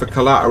for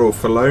collateral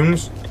for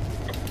loans,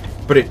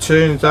 but it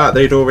turns out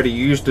they'd already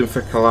used them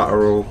for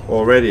collateral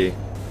already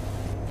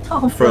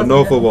for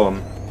another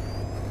one.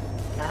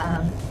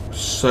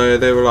 So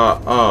they were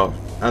like, oh,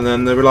 and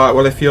then they were like,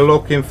 well, if you're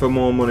looking for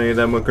more money,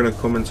 then we're going to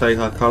come and take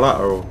our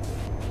collateral.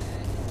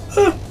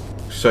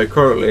 So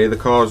currently the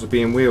cars are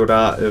being wheeled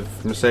out of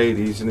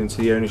Mercedes and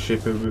into the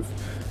ownership of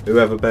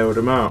whoever bailed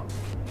them out,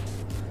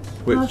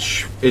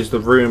 which is the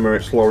rumour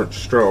it's Lawrence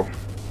Stroll.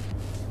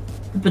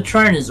 The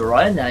Petronas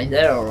alright now,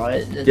 they're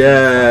alright.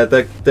 Yeah,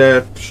 they've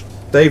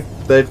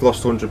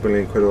lost 100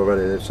 million quid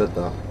already, they've said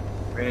that.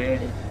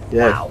 Really?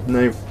 Yeah,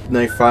 wow.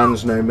 No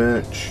fans, no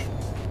merch.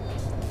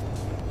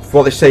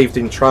 What they saved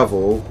in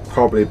travel,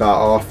 probably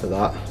about half of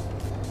that.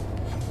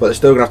 But they're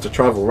still gonna have to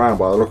travel around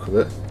by the look of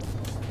it.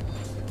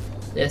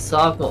 Yeah,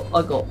 so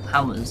I got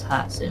Hamilton's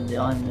hats in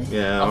behind me.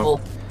 Yeah. I've got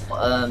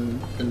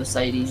the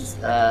Mercedes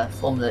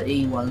Formula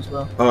E one as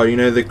well. Oh, you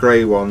know the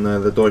grey one there,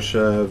 the Deutsche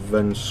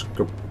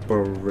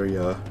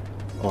Venskaberia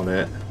on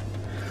it.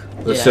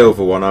 The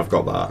silver one, I've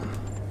got that.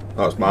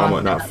 That's my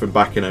one, that from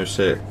back in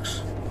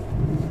 06.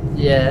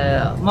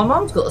 Yeah, my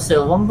mum's got a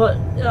silver one, but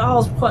you know, I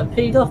was quite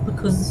peed off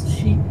because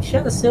she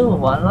had a silver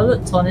one, and I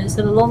looked on it, it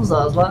said Alonso.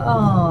 I was like,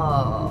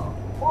 oh,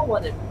 I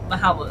wanted my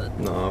helmet.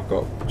 No, I've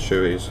got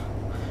shoeies.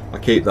 I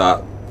keep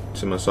that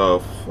to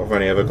myself. I've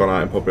only ever gone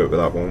out in public with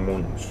that one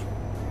once.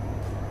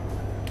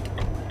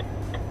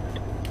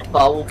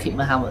 But I will keep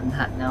my helmet and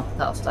hat now.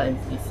 That'll stay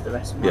with me for the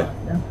rest of my Yeah.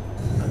 life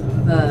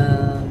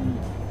now.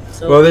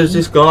 So Well, there's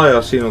this guy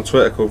I've seen on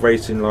Twitter called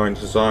Racing Line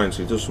Designs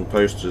who does some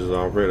posters.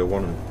 I really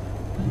want them.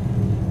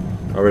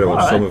 I really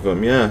want some of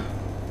them. Yeah.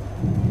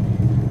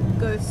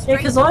 Go Yeah, straight.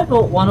 because I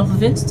bought one off of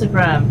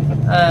Instagram,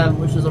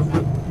 which was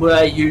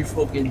where you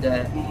fucking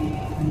there.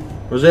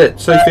 Was it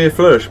Sophia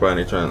Flourish by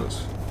any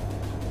chance?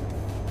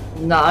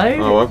 No.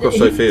 Oh, I've got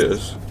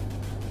Sophia's.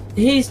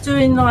 He's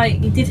doing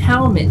like, he did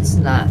helmets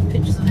and that,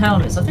 pictures of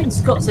helmets. I think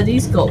Scott said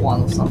he's got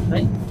one or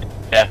something.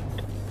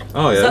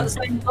 Oh Is that yeah. the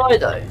same guy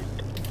though?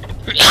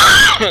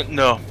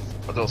 No,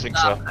 I don't think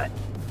so. Okay.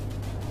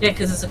 Yeah,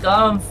 because there's a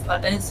guy on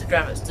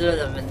Instagram that's doing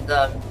them, and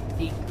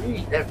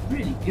they're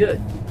really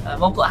good. I've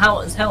got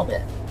Hamilton's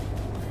helmet.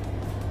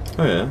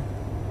 Oh yeah.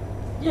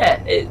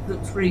 Yeah, it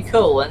looks really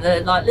cool, and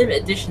they're like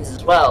limited editions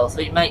as well.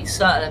 So you make a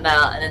certain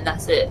amount, and then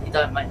that's it. You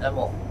don't make no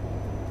more.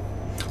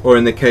 Or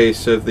in the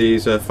case of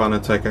these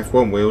Fanatec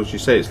F1 wheels, you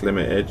say it's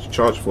limited, you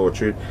charge a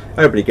fortune,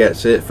 everybody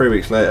gets it. 3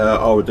 weeks later,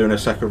 oh, we're doing a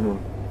second run.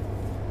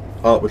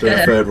 Oh, we're doing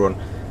a third run.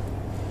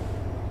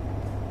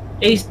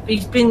 He's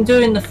been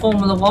doing the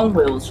Formula 1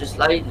 wheels just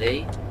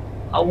lately.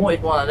 I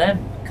wanted one of them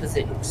because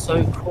it looks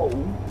so cool.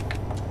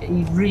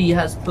 He really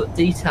has put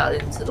detail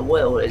into the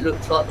wheel. It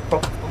looks like the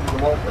proper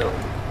Formula 1 wheel.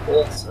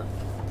 Awesome.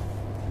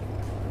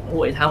 I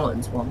wanted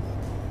Hamilton's one.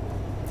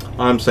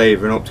 I'm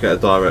saving up to get a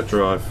direct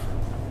drive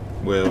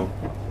wheel.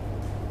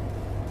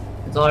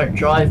 The direct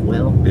drive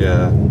wheel.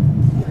 Yeah.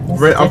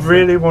 What's I the difference?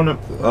 really want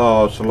to.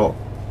 Oh, it's a lot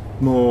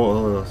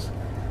more.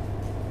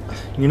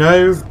 You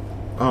know.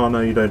 Oh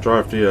no, you don't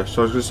drive, do you?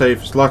 So I was gonna say,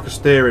 if it's like a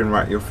steering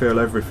rack, you'll feel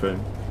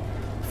everything.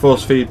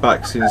 Force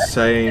feedback's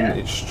insane.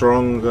 It's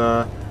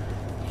stronger.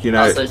 You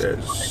know,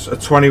 it's a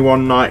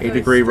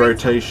 2190-degree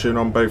rotation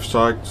on both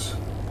sides.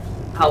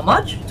 How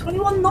much?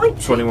 2190?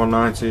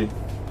 2190.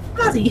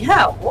 Bloody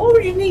hell! Why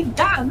would you need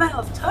that amount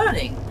of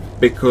turning?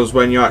 Because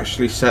when you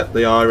actually set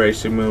the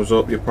iRacing wheels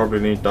up, you probably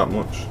need that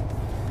much.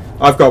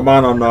 I've got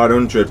mine on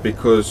 900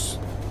 because,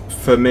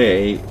 for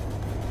me,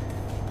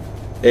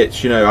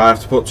 it's, you know, I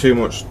have to put too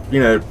much, you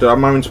know,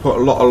 I'm having to put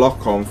a lot of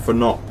lock on for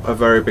not a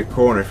very big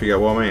corner, if you get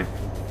what I mean.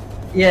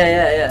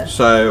 Yeah.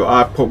 So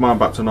I put mine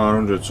back to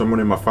 900, so I'm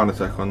running my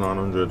Fanatec on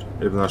 900,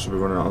 even though I should be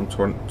running it on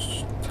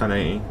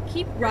 1080.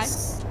 Keep right.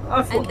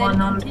 I thought And then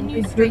 900 would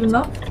continue be straight. good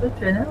enough.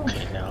 Flipping hell.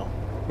 No.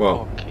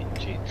 Well, Okay,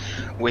 gee.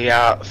 We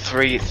are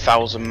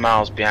 3,000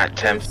 miles behind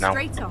 10th now.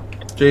 Straight on.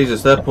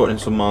 Jesus, they're putting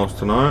some miles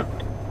tonight.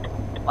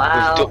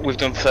 Wow. We've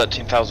done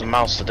 13,000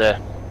 miles today.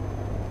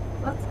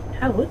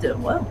 Hell, we're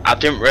doing well. I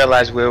didn't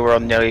realise we were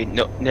on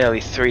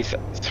nearly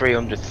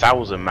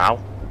 300,000 now.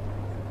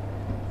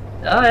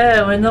 Oh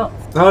yeah, we're not.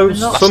 Oh, We're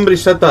not- somebody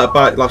said that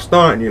about last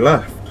night and you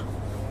left.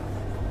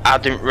 I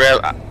didn't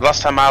realise.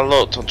 Last time I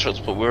looked on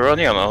Transport, we were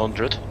only on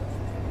 100.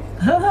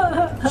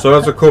 So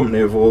as a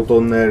company, we've all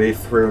done nearly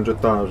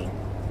 300,000.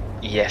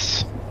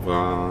 Yes.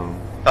 Wow.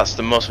 That's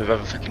the most we've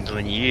ever fucking done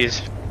in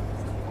years.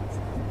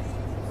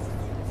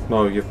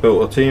 Well, you've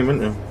built a team,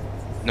 haven't you?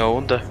 No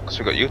wonder, because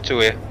we got you two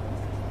here.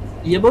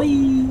 Yeah, boy.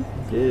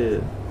 Yeah.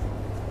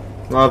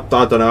 I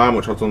don't know how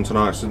much I've done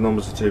tonight, so the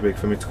numbers are too big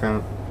for me to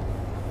count.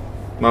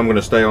 I'm going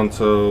to stay on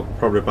till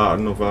probably about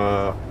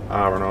another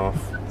hour and a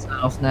half. It's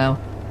off now.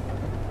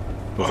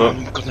 What's Well, up?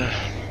 I'm gonna.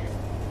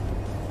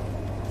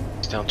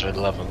 It's down to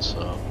 11,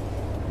 so.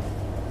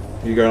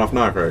 You going off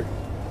now, Craig?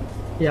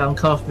 Yeah, I'm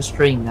coming off the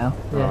stream now.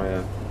 Yeah. Oh,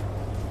 yeah.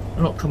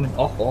 I'm not coming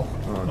off. Oh.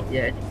 Not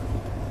yet.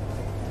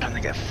 Trying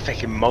to get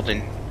fucking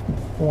modding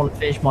I want to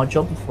finish my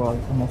job before I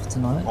come off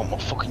tonight. on my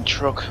fucking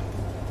truck.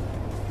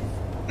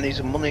 I need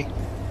some money.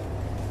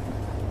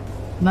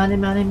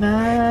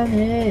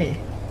 Money.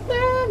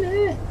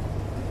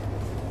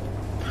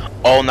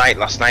 All night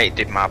last night,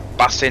 did my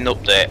bassing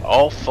update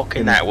all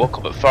fucking night. Woke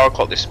up at 4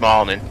 o'clock this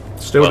morning.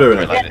 Still doing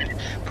put it? like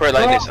this. Put it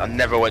like this, I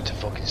never went to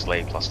fucking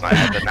sleep last night. I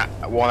had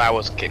a 1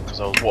 hour skip because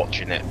I was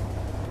watching it.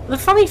 The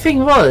funny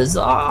thing was,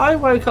 I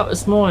woke up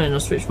this morning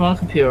and switched my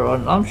computer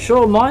on. I'm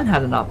sure mine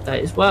had an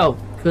update as well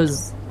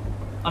because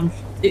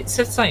it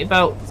said something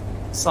about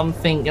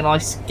something and I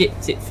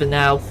skipped it for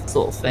now,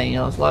 sort of thing.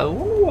 And I was like, I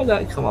wonder why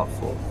that come up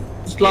for.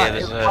 It's like,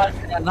 there's it was like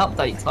an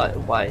update type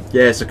of way.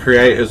 Yeah, it's a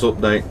creators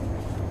update.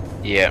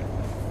 Yeah.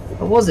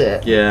 Or was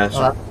it? Yeah,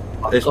 so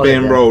I've it's got being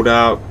it then. rolled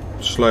out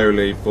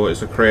slowly, but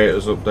it's a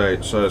creators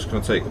update, so it's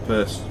going to take the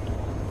piss.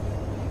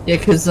 Yeah,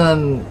 because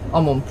I'm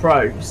on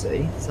Pro, you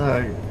see,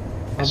 so.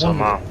 It's on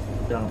now.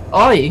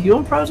 Are you? You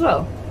on Pro as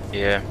well?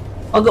 Yeah.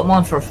 I got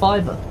mine for a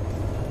 £5.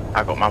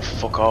 I got mine for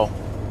fuck all.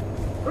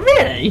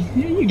 Really?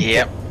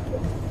 Yep.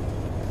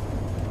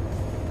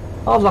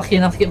 I was lucky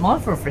enough to get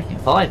mine for a freaking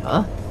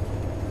 £5.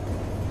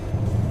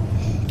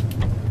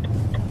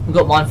 I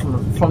got mine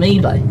from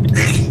eBay.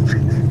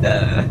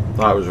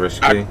 That was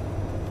risky.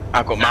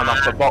 I got mine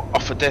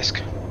off a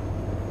disc.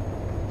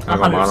 I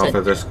got mine off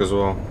 100%. a disc as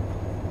well.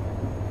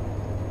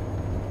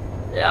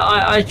 Yeah,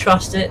 I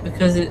trust it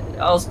because I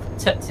was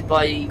protected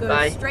by Go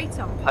eBay, straight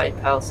on.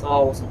 PayPal, so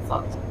I wasn't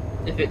fucked.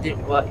 If it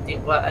didn't work, it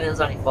didn't work, and it was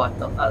only $5.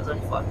 That was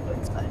only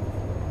 £5 today.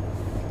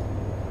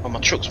 Well, my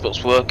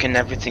truckspot's working,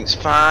 everything's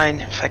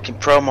fine. Fucking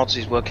Pro Mods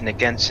is working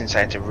again since I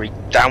had to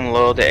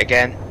re-download it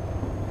again.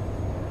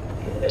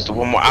 It's the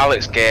one what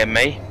Alex gave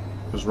me.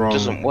 Was wrong.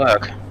 Doesn't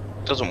work.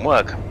 Doesn't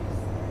work.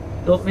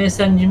 You want me to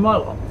send you my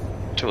one?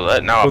 Too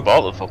late. Now I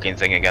bought the fucking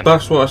thing again.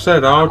 That's what I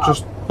said. I'll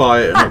just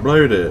buy it and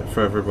upload it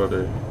for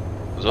everybody. It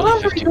was I've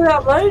only already 50. got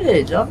it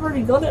uploaded. I've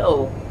already got it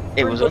all.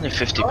 It was only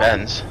 50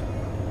 pence.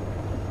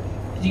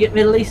 Did you get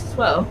me the lease as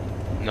well?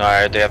 No, I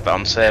already have that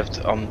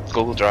unsaved on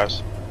Google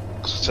Drives.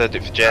 Because I saved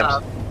it for James.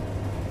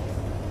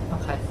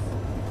 Okay.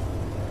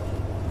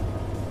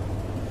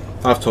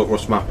 I've took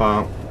Rust Map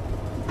out.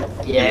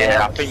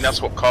 Yeah. I think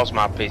that's what caused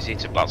my PC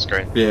to black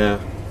screen. Yeah.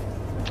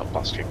 Not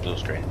black screen, blue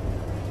screen.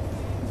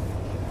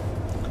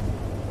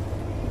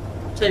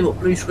 I'll tell you what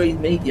blue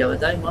screen me the other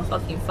day, my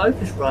fucking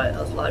Focusrite,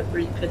 I was like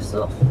really pissed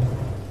off.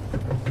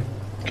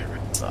 Get rid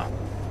of that.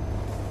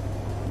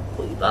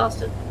 What you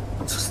bastard.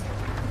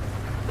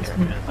 Get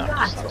rid of that,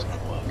 'cause that's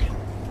not working.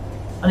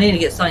 I need to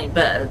get something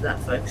better than that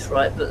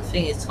Focusrite, but the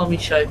thing is, Tommy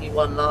showed me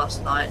one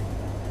last night.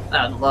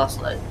 Not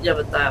last night, the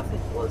other day I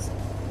think it was.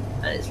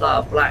 And it's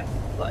like a black,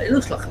 like, it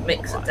looks like a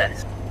mixer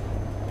desk.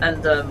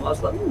 And I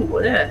was like, ooh,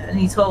 what there? And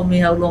he told me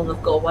how long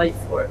I've got to wait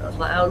for it. I was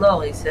like, how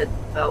long? He said,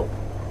 about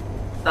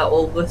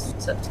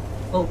August,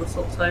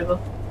 October.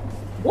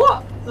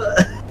 What?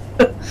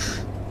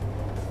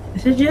 He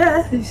said,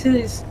 yeah. He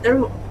said,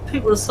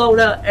 people are sold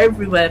out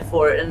everywhere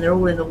for it and they're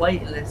all in the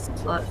waiting list.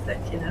 It's like, fuck,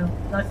 you know,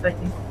 no thank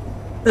you.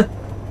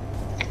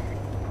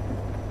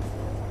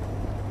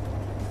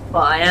 But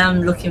I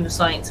am looking for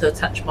something to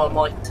attach my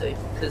mic to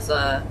because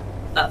that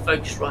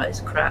Focusrite is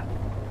crap,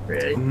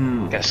 really.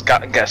 Get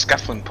a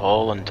scaffolding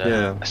pole and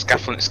Yeah. a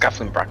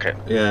scaffolding bracket.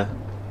 Yeah.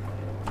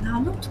 No,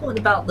 I'm not talking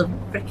about the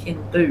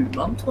freaking boom.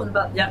 I'm talking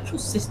about the actual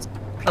system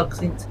it plugs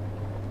into.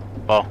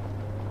 Oh.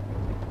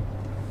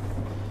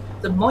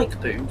 The mic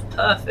boom's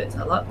perfect.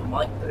 I like the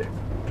mic boom.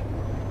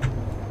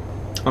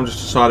 I'm just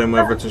deciding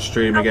whether to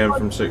stream again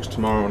from 6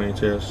 tomorrow on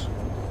ETS.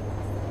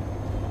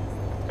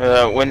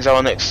 When's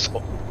our next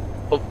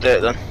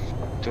update then?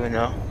 Do we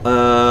know?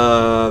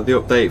 The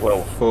update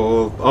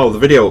for the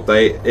video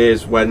update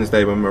is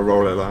Wednesday when we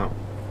roll it out.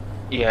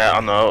 Yeah,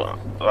 I know.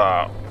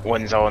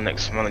 When's our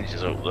next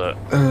manager's update?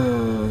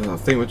 I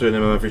think we're doing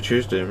them every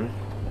Tuesday. Right?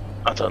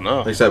 I don't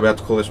know. They said we had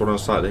to call this one on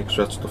Saturday because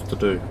we had stuff to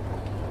do.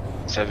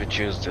 It's every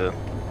Tuesday.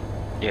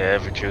 Yeah,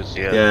 every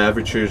Tuesday. Yeah,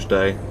 every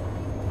Tuesday.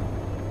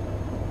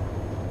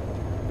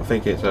 I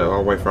think it's.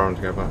 I'll wait for Aaron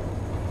to get back.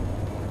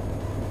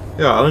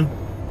 Yeah, Alan.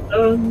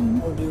 How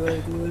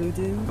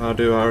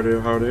do? How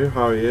do?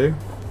 How are you?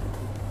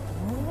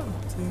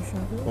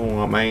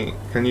 Alright,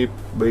 mate.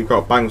 We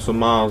got to bang some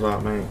miles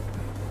out, mate.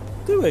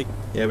 Do we?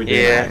 Yeah, we do.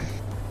 Yeah. Mate.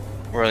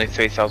 We're only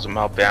 3,000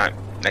 miles behind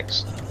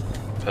next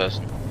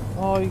person.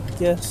 I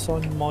guess I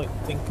might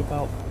think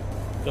about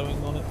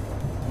going on it.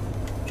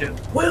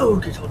 We'll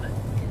get on it.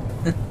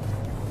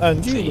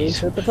 And you will Please.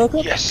 shut the fuck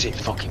up. Yes, it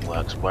fucking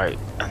works. Wait,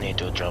 I need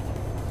to do a job.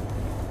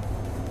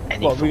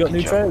 Any What, we got fucking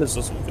new job. trailers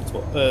or something?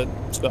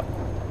 Scott?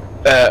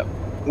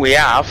 We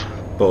have.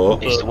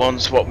 But It's the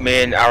ones what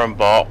me and Aaron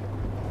bought.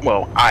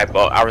 Well, I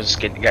bought. Aaron's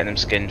getting them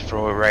skinned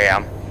from where I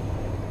am.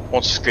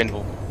 Once they're skinned,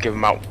 we'll give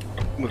them out.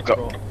 We've got.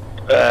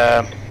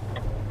 I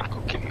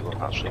could give you one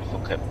actually.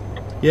 Fuck it.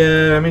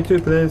 yeah, me too,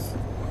 please.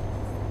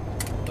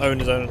 Own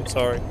his own, I'm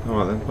sorry.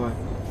 Alright then, bye.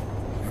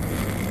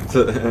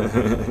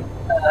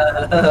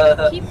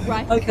 Keep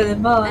right. Okay,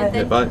 then bye. And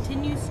then bye.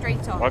 continue straight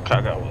Why on.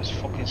 can't I get on this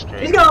fucking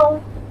screen? Let's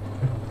go.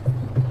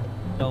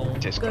 No.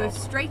 Just Go go.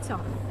 straight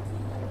on.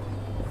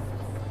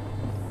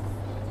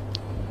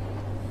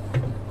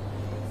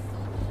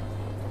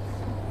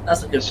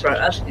 That's a good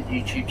that's a good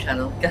YouTube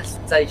channel. Gas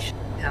station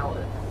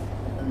counter.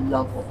 I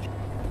love watching.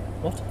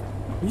 What?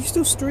 Are you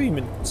still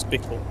streaming,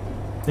 Spickle?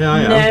 Yeah, I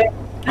am. No, I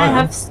I am.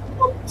 have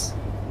stopped.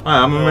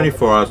 I am. I'm only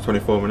 4 hours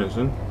 24 minutes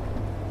in.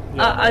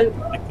 I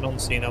Clicking on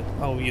seeing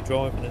how you're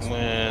driving this.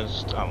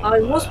 Where's that one I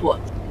was there?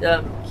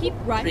 watching Keep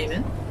right.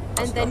 streaming.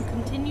 And then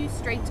continue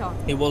straight on.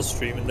 He was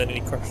streaming, then he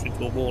crashed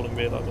into a wall and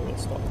realised I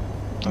was stopped.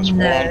 That's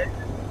No,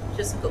 one.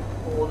 just got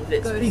all of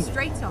it Go streaming.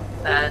 straight on.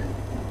 And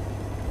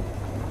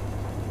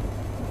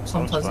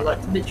sometimes I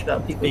like to bitch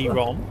about people. as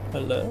well. B-Ron,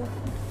 hello.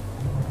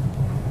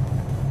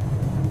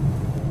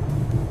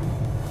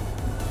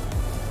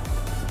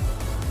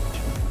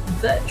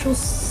 Virtual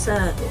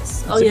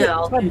service. Oh It's a yeah, bit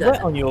I'll do wet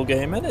that. on your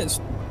game, isn't it?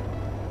 It's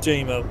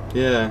Gmo.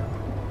 Yeah.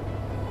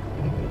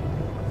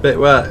 Bit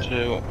wet.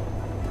 Two.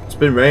 It's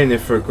been raining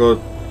for a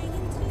good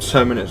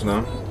 10 minutes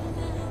now.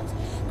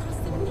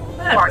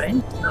 Alright.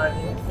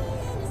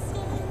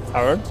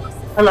 Aaron?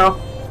 Hello.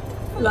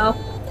 Hello. I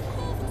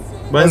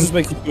was When's just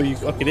making sure you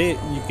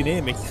can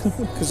hear me,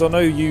 because I know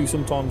you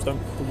sometimes don't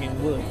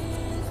fucking work.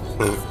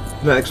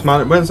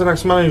 when's the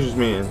next managers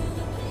meeting?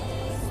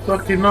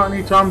 Fucking not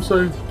anytime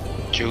soon.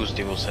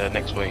 Tuesday we'll say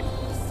next week.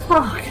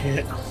 Fuck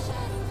it.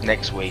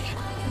 Next week.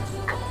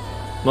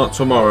 Not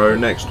tomorrow,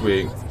 next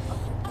week.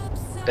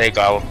 There you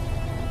go.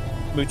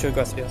 Mucho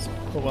gracias.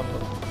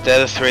 They're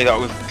the 3 that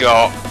we've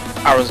got.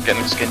 Aaron's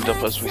getting them skinned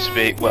up as we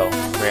speak. Well,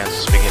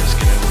 Ryan's getting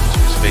skinned up as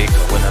we speak,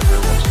 or whenever he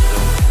wants to do.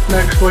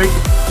 Next week.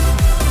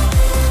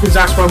 Because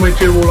that's when we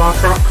do all our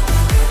trucks.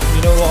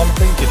 You know what I'm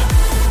thinking of?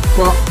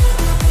 What?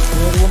 You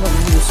know the one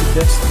that you were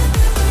suggesting?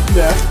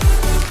 Yeah.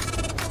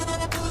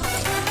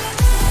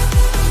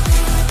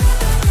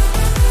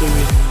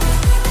 Doing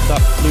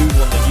that blue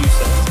one that you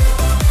said.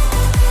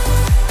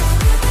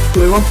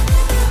 Blue one?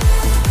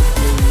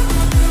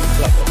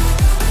 That one.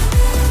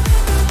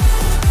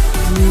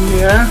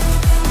 Yeah.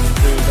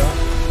 Do that.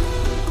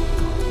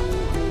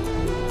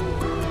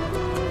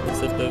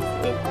 Instead of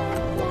the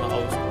one that I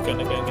was going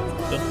to go and get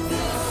done.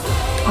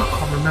 I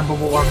can't remember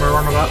what one we're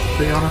on about, to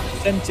be honest.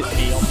 Sent it to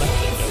me on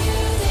Messenger.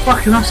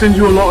 Fucking, I send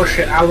you a lot of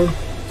shit, Alan.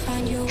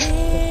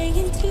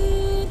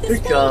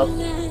 Good job.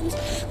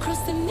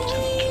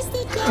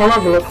 I'll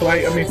have a look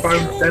later, my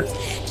phone's dead.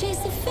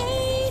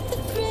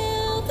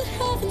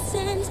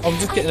 I'm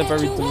just getting a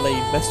very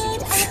delayed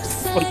message off you.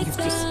 What you've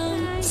just...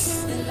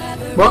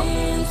 What?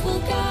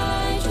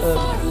 I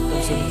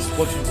was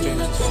watching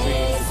James'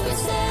 stream.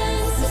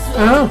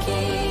 Oh.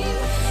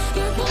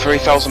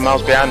 3,000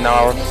 miles behind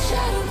now, Aaron.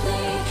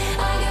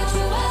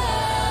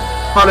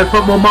 Oh, they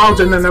put more miles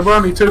in than they were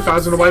only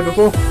 2,000 away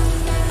before.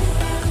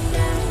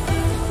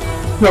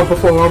 No,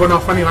 before I went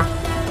off anyway.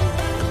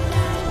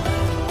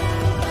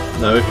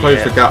 No, we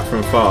closed the gap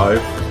from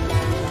 5.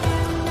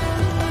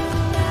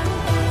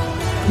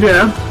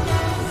 Yeah.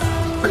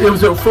 It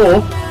was at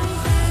 4.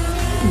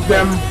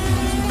 Then...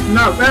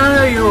 No,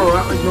 you're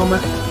alright, ignore me.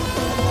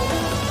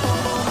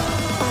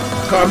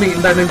 Got a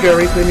meeting down in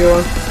Jerry, then you're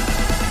on.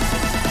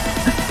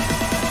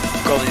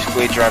 Got this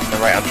weird driving the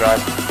right hand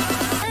drive.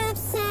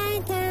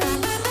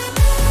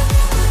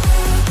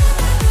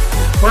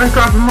 Why are you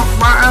driving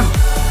right hand?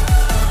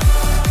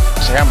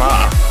 See, I'm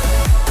out.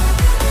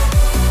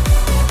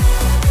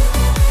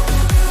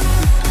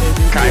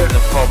 Can't even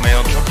afford my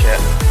own truck yet.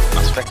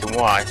 That's fucking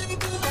why.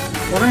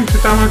 Why don't you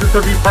just download the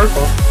W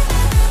profile?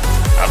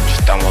 I'm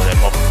just downloading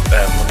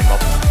Money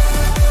Mob.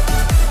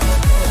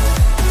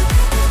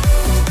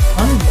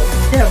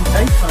 Yeah, I'm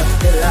trying to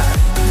do that.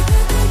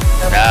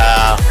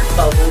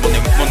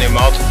 Money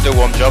Mod, do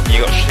one job and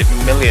you got shit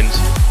millions.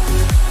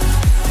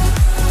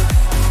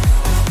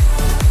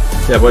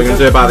 Yeah, what are you going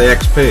to do about the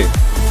XP?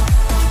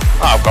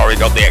 Oh, I've already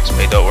got the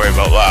XP, don't worry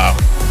about that.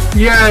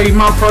 Yeah,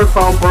 my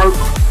profile broke.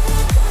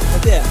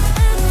 Yeah.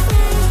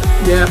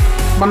 Yeah,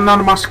 none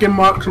of my skin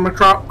works on my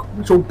truck.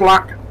 It's all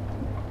black.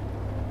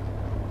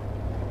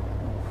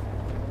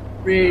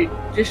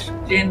 Just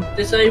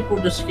disable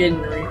the skin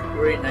and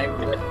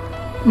re-enable it.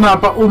 No,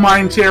 but all my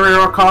interior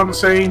I can't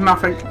see,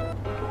 nothing.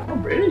 Oh,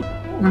 really?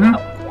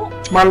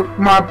 My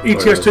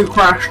ETS2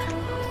 crashed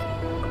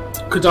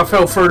because I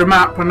fell through the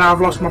map and now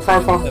I've lost my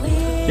profile.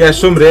 Yeah,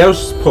 somebody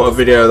else put a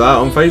video of that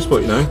on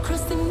Facebook, you know.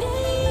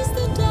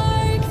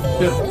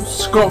 Yeah,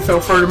 Scott fell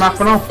through the map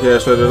and all. Yeah,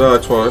 so did I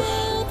twice.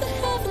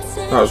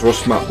 That was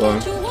Rust Map though.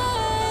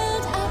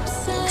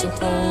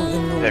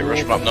 Hey,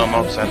 Rush Map no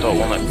more, so I don't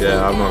want it.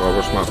 Yeah, I've not got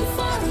Rust Map.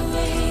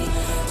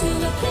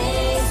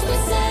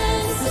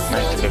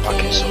 Nice to be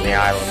back in sunny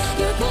Ireland.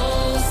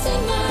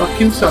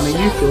 Fucking sunny,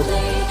 you feel. This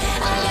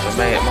is for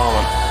me at the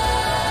moment.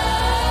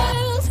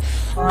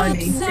 I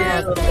need to.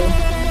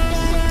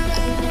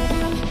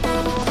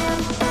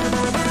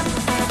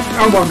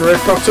 I wonder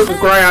if I took the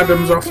grey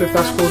Adams off, if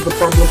that's caused the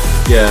problem.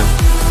 Yeah.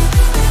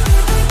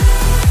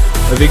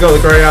 Have you got the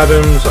Grey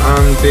Adams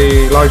and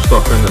the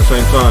livestock in at the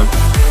same time?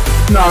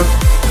 No.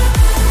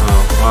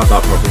 Oh, I had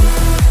that problem.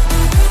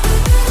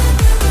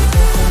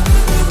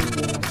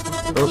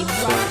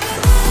 Oops.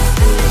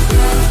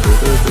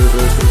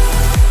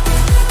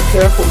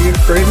 Careful, you're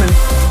screaming.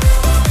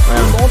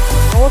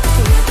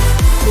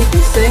 You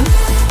can sing.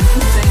 You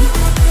can sing.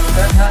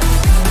 Don't hurt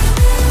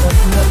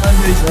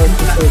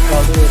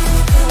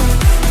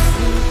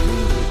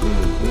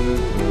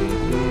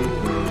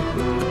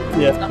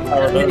Yeah,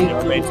 I remember I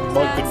made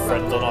my good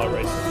friend on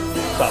iRacing.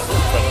 That was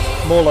friend.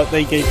 More like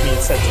they gave me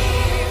incentive.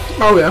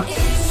 Oh yeah.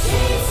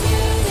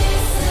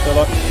 They're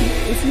like,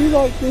 if you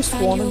like this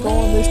one and go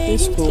on this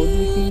Discord,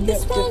 you can get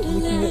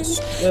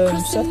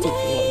set up.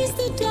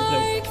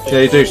 Yeah,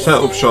 you do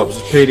setup shops,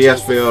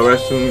 PDS,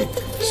 VRS and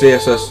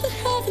CSS.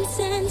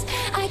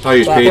 I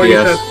use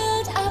PDS.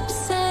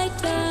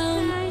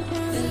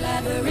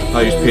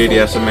 I use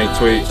PDS and make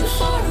tweaks.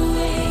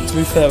 To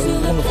be fair, one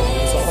of them was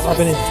like, I've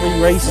been in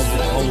 3 races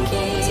with it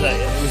today,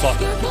 and it was like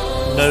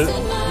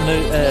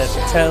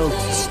tail to,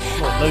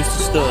 nose to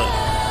stern,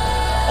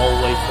 all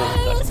the way through.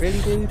 Like,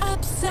 really, dude?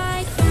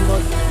 You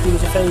like, do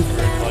us a favour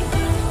and like.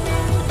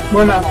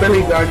 Well, that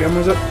Billy guy again,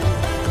 was it? No,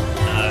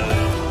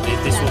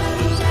 this one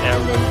was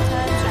Aero.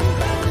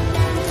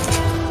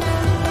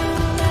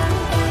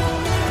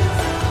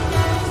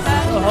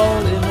 A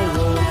hole in the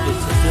wall,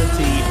 it's a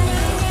dirty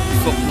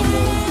fuck the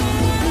wall.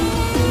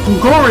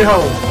 Glory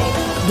hole!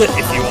 If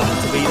you want it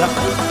to be that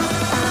way.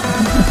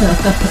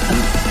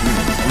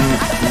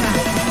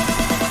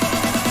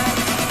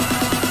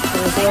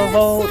 There's a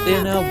hole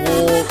in a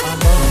wall,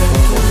 and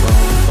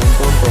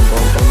Well,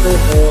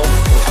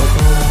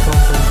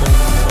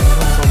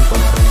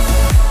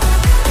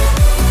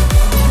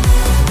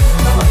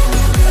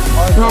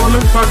 it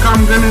looks like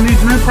I'm gonna need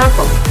a new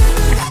profile.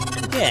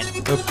 Yeah.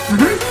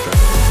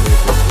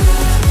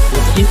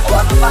 You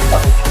want to back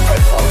up your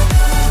profile?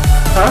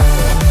 Huh?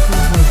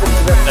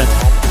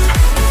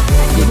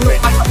 You want to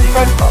back up your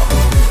profile?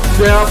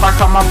 Yeah, I'll back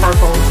up my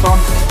profile, it's on.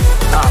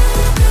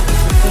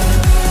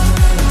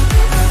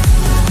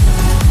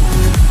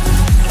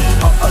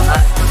 I'll put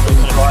that in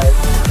the drive.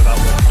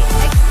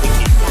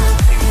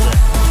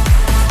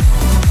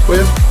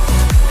 With?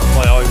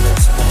 My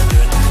eyeballs are not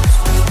doing it.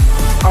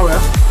 Oh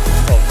yeah.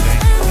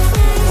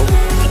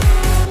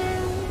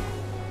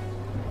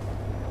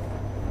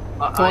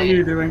 What are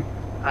you doing?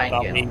 I ain't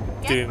About getting me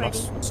Get doing my ready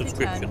to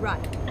subscription. turn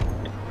right.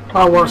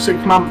 Oh, what,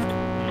 6 months?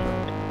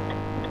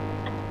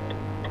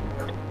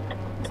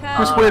 Turn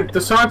That's weird,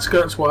 the side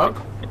skirts work.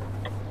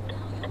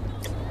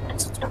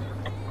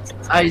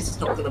 it's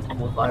not gonna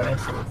pull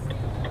virus.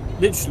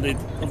 Literally,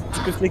 I've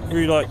just been flicking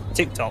through like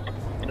TikTok,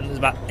 and there's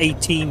about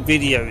 18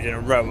 videos in a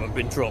row have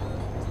been dropped.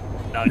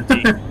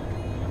 19.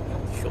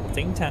 Short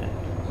thing time.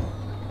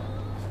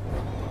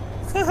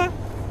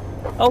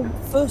 Oh,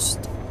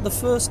 the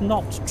first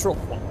not drop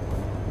one.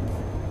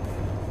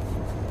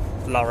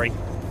 Larry.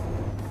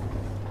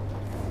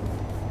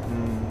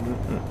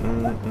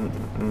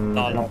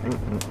 No.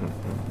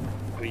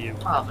 For you.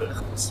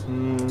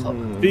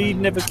 Speed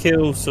never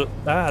kills.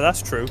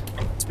 That's true.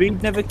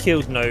 Speed never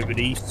killed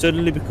nobody.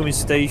 Suddenly becoming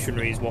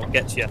stationary is what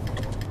gets you.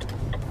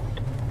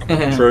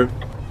 True.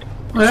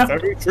 Yeah.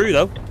 Very true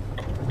though.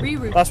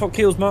 Reroute. That's what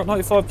kills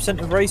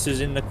 95% of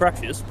racers in the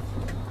crashes.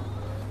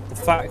 The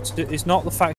fact that it's not the fact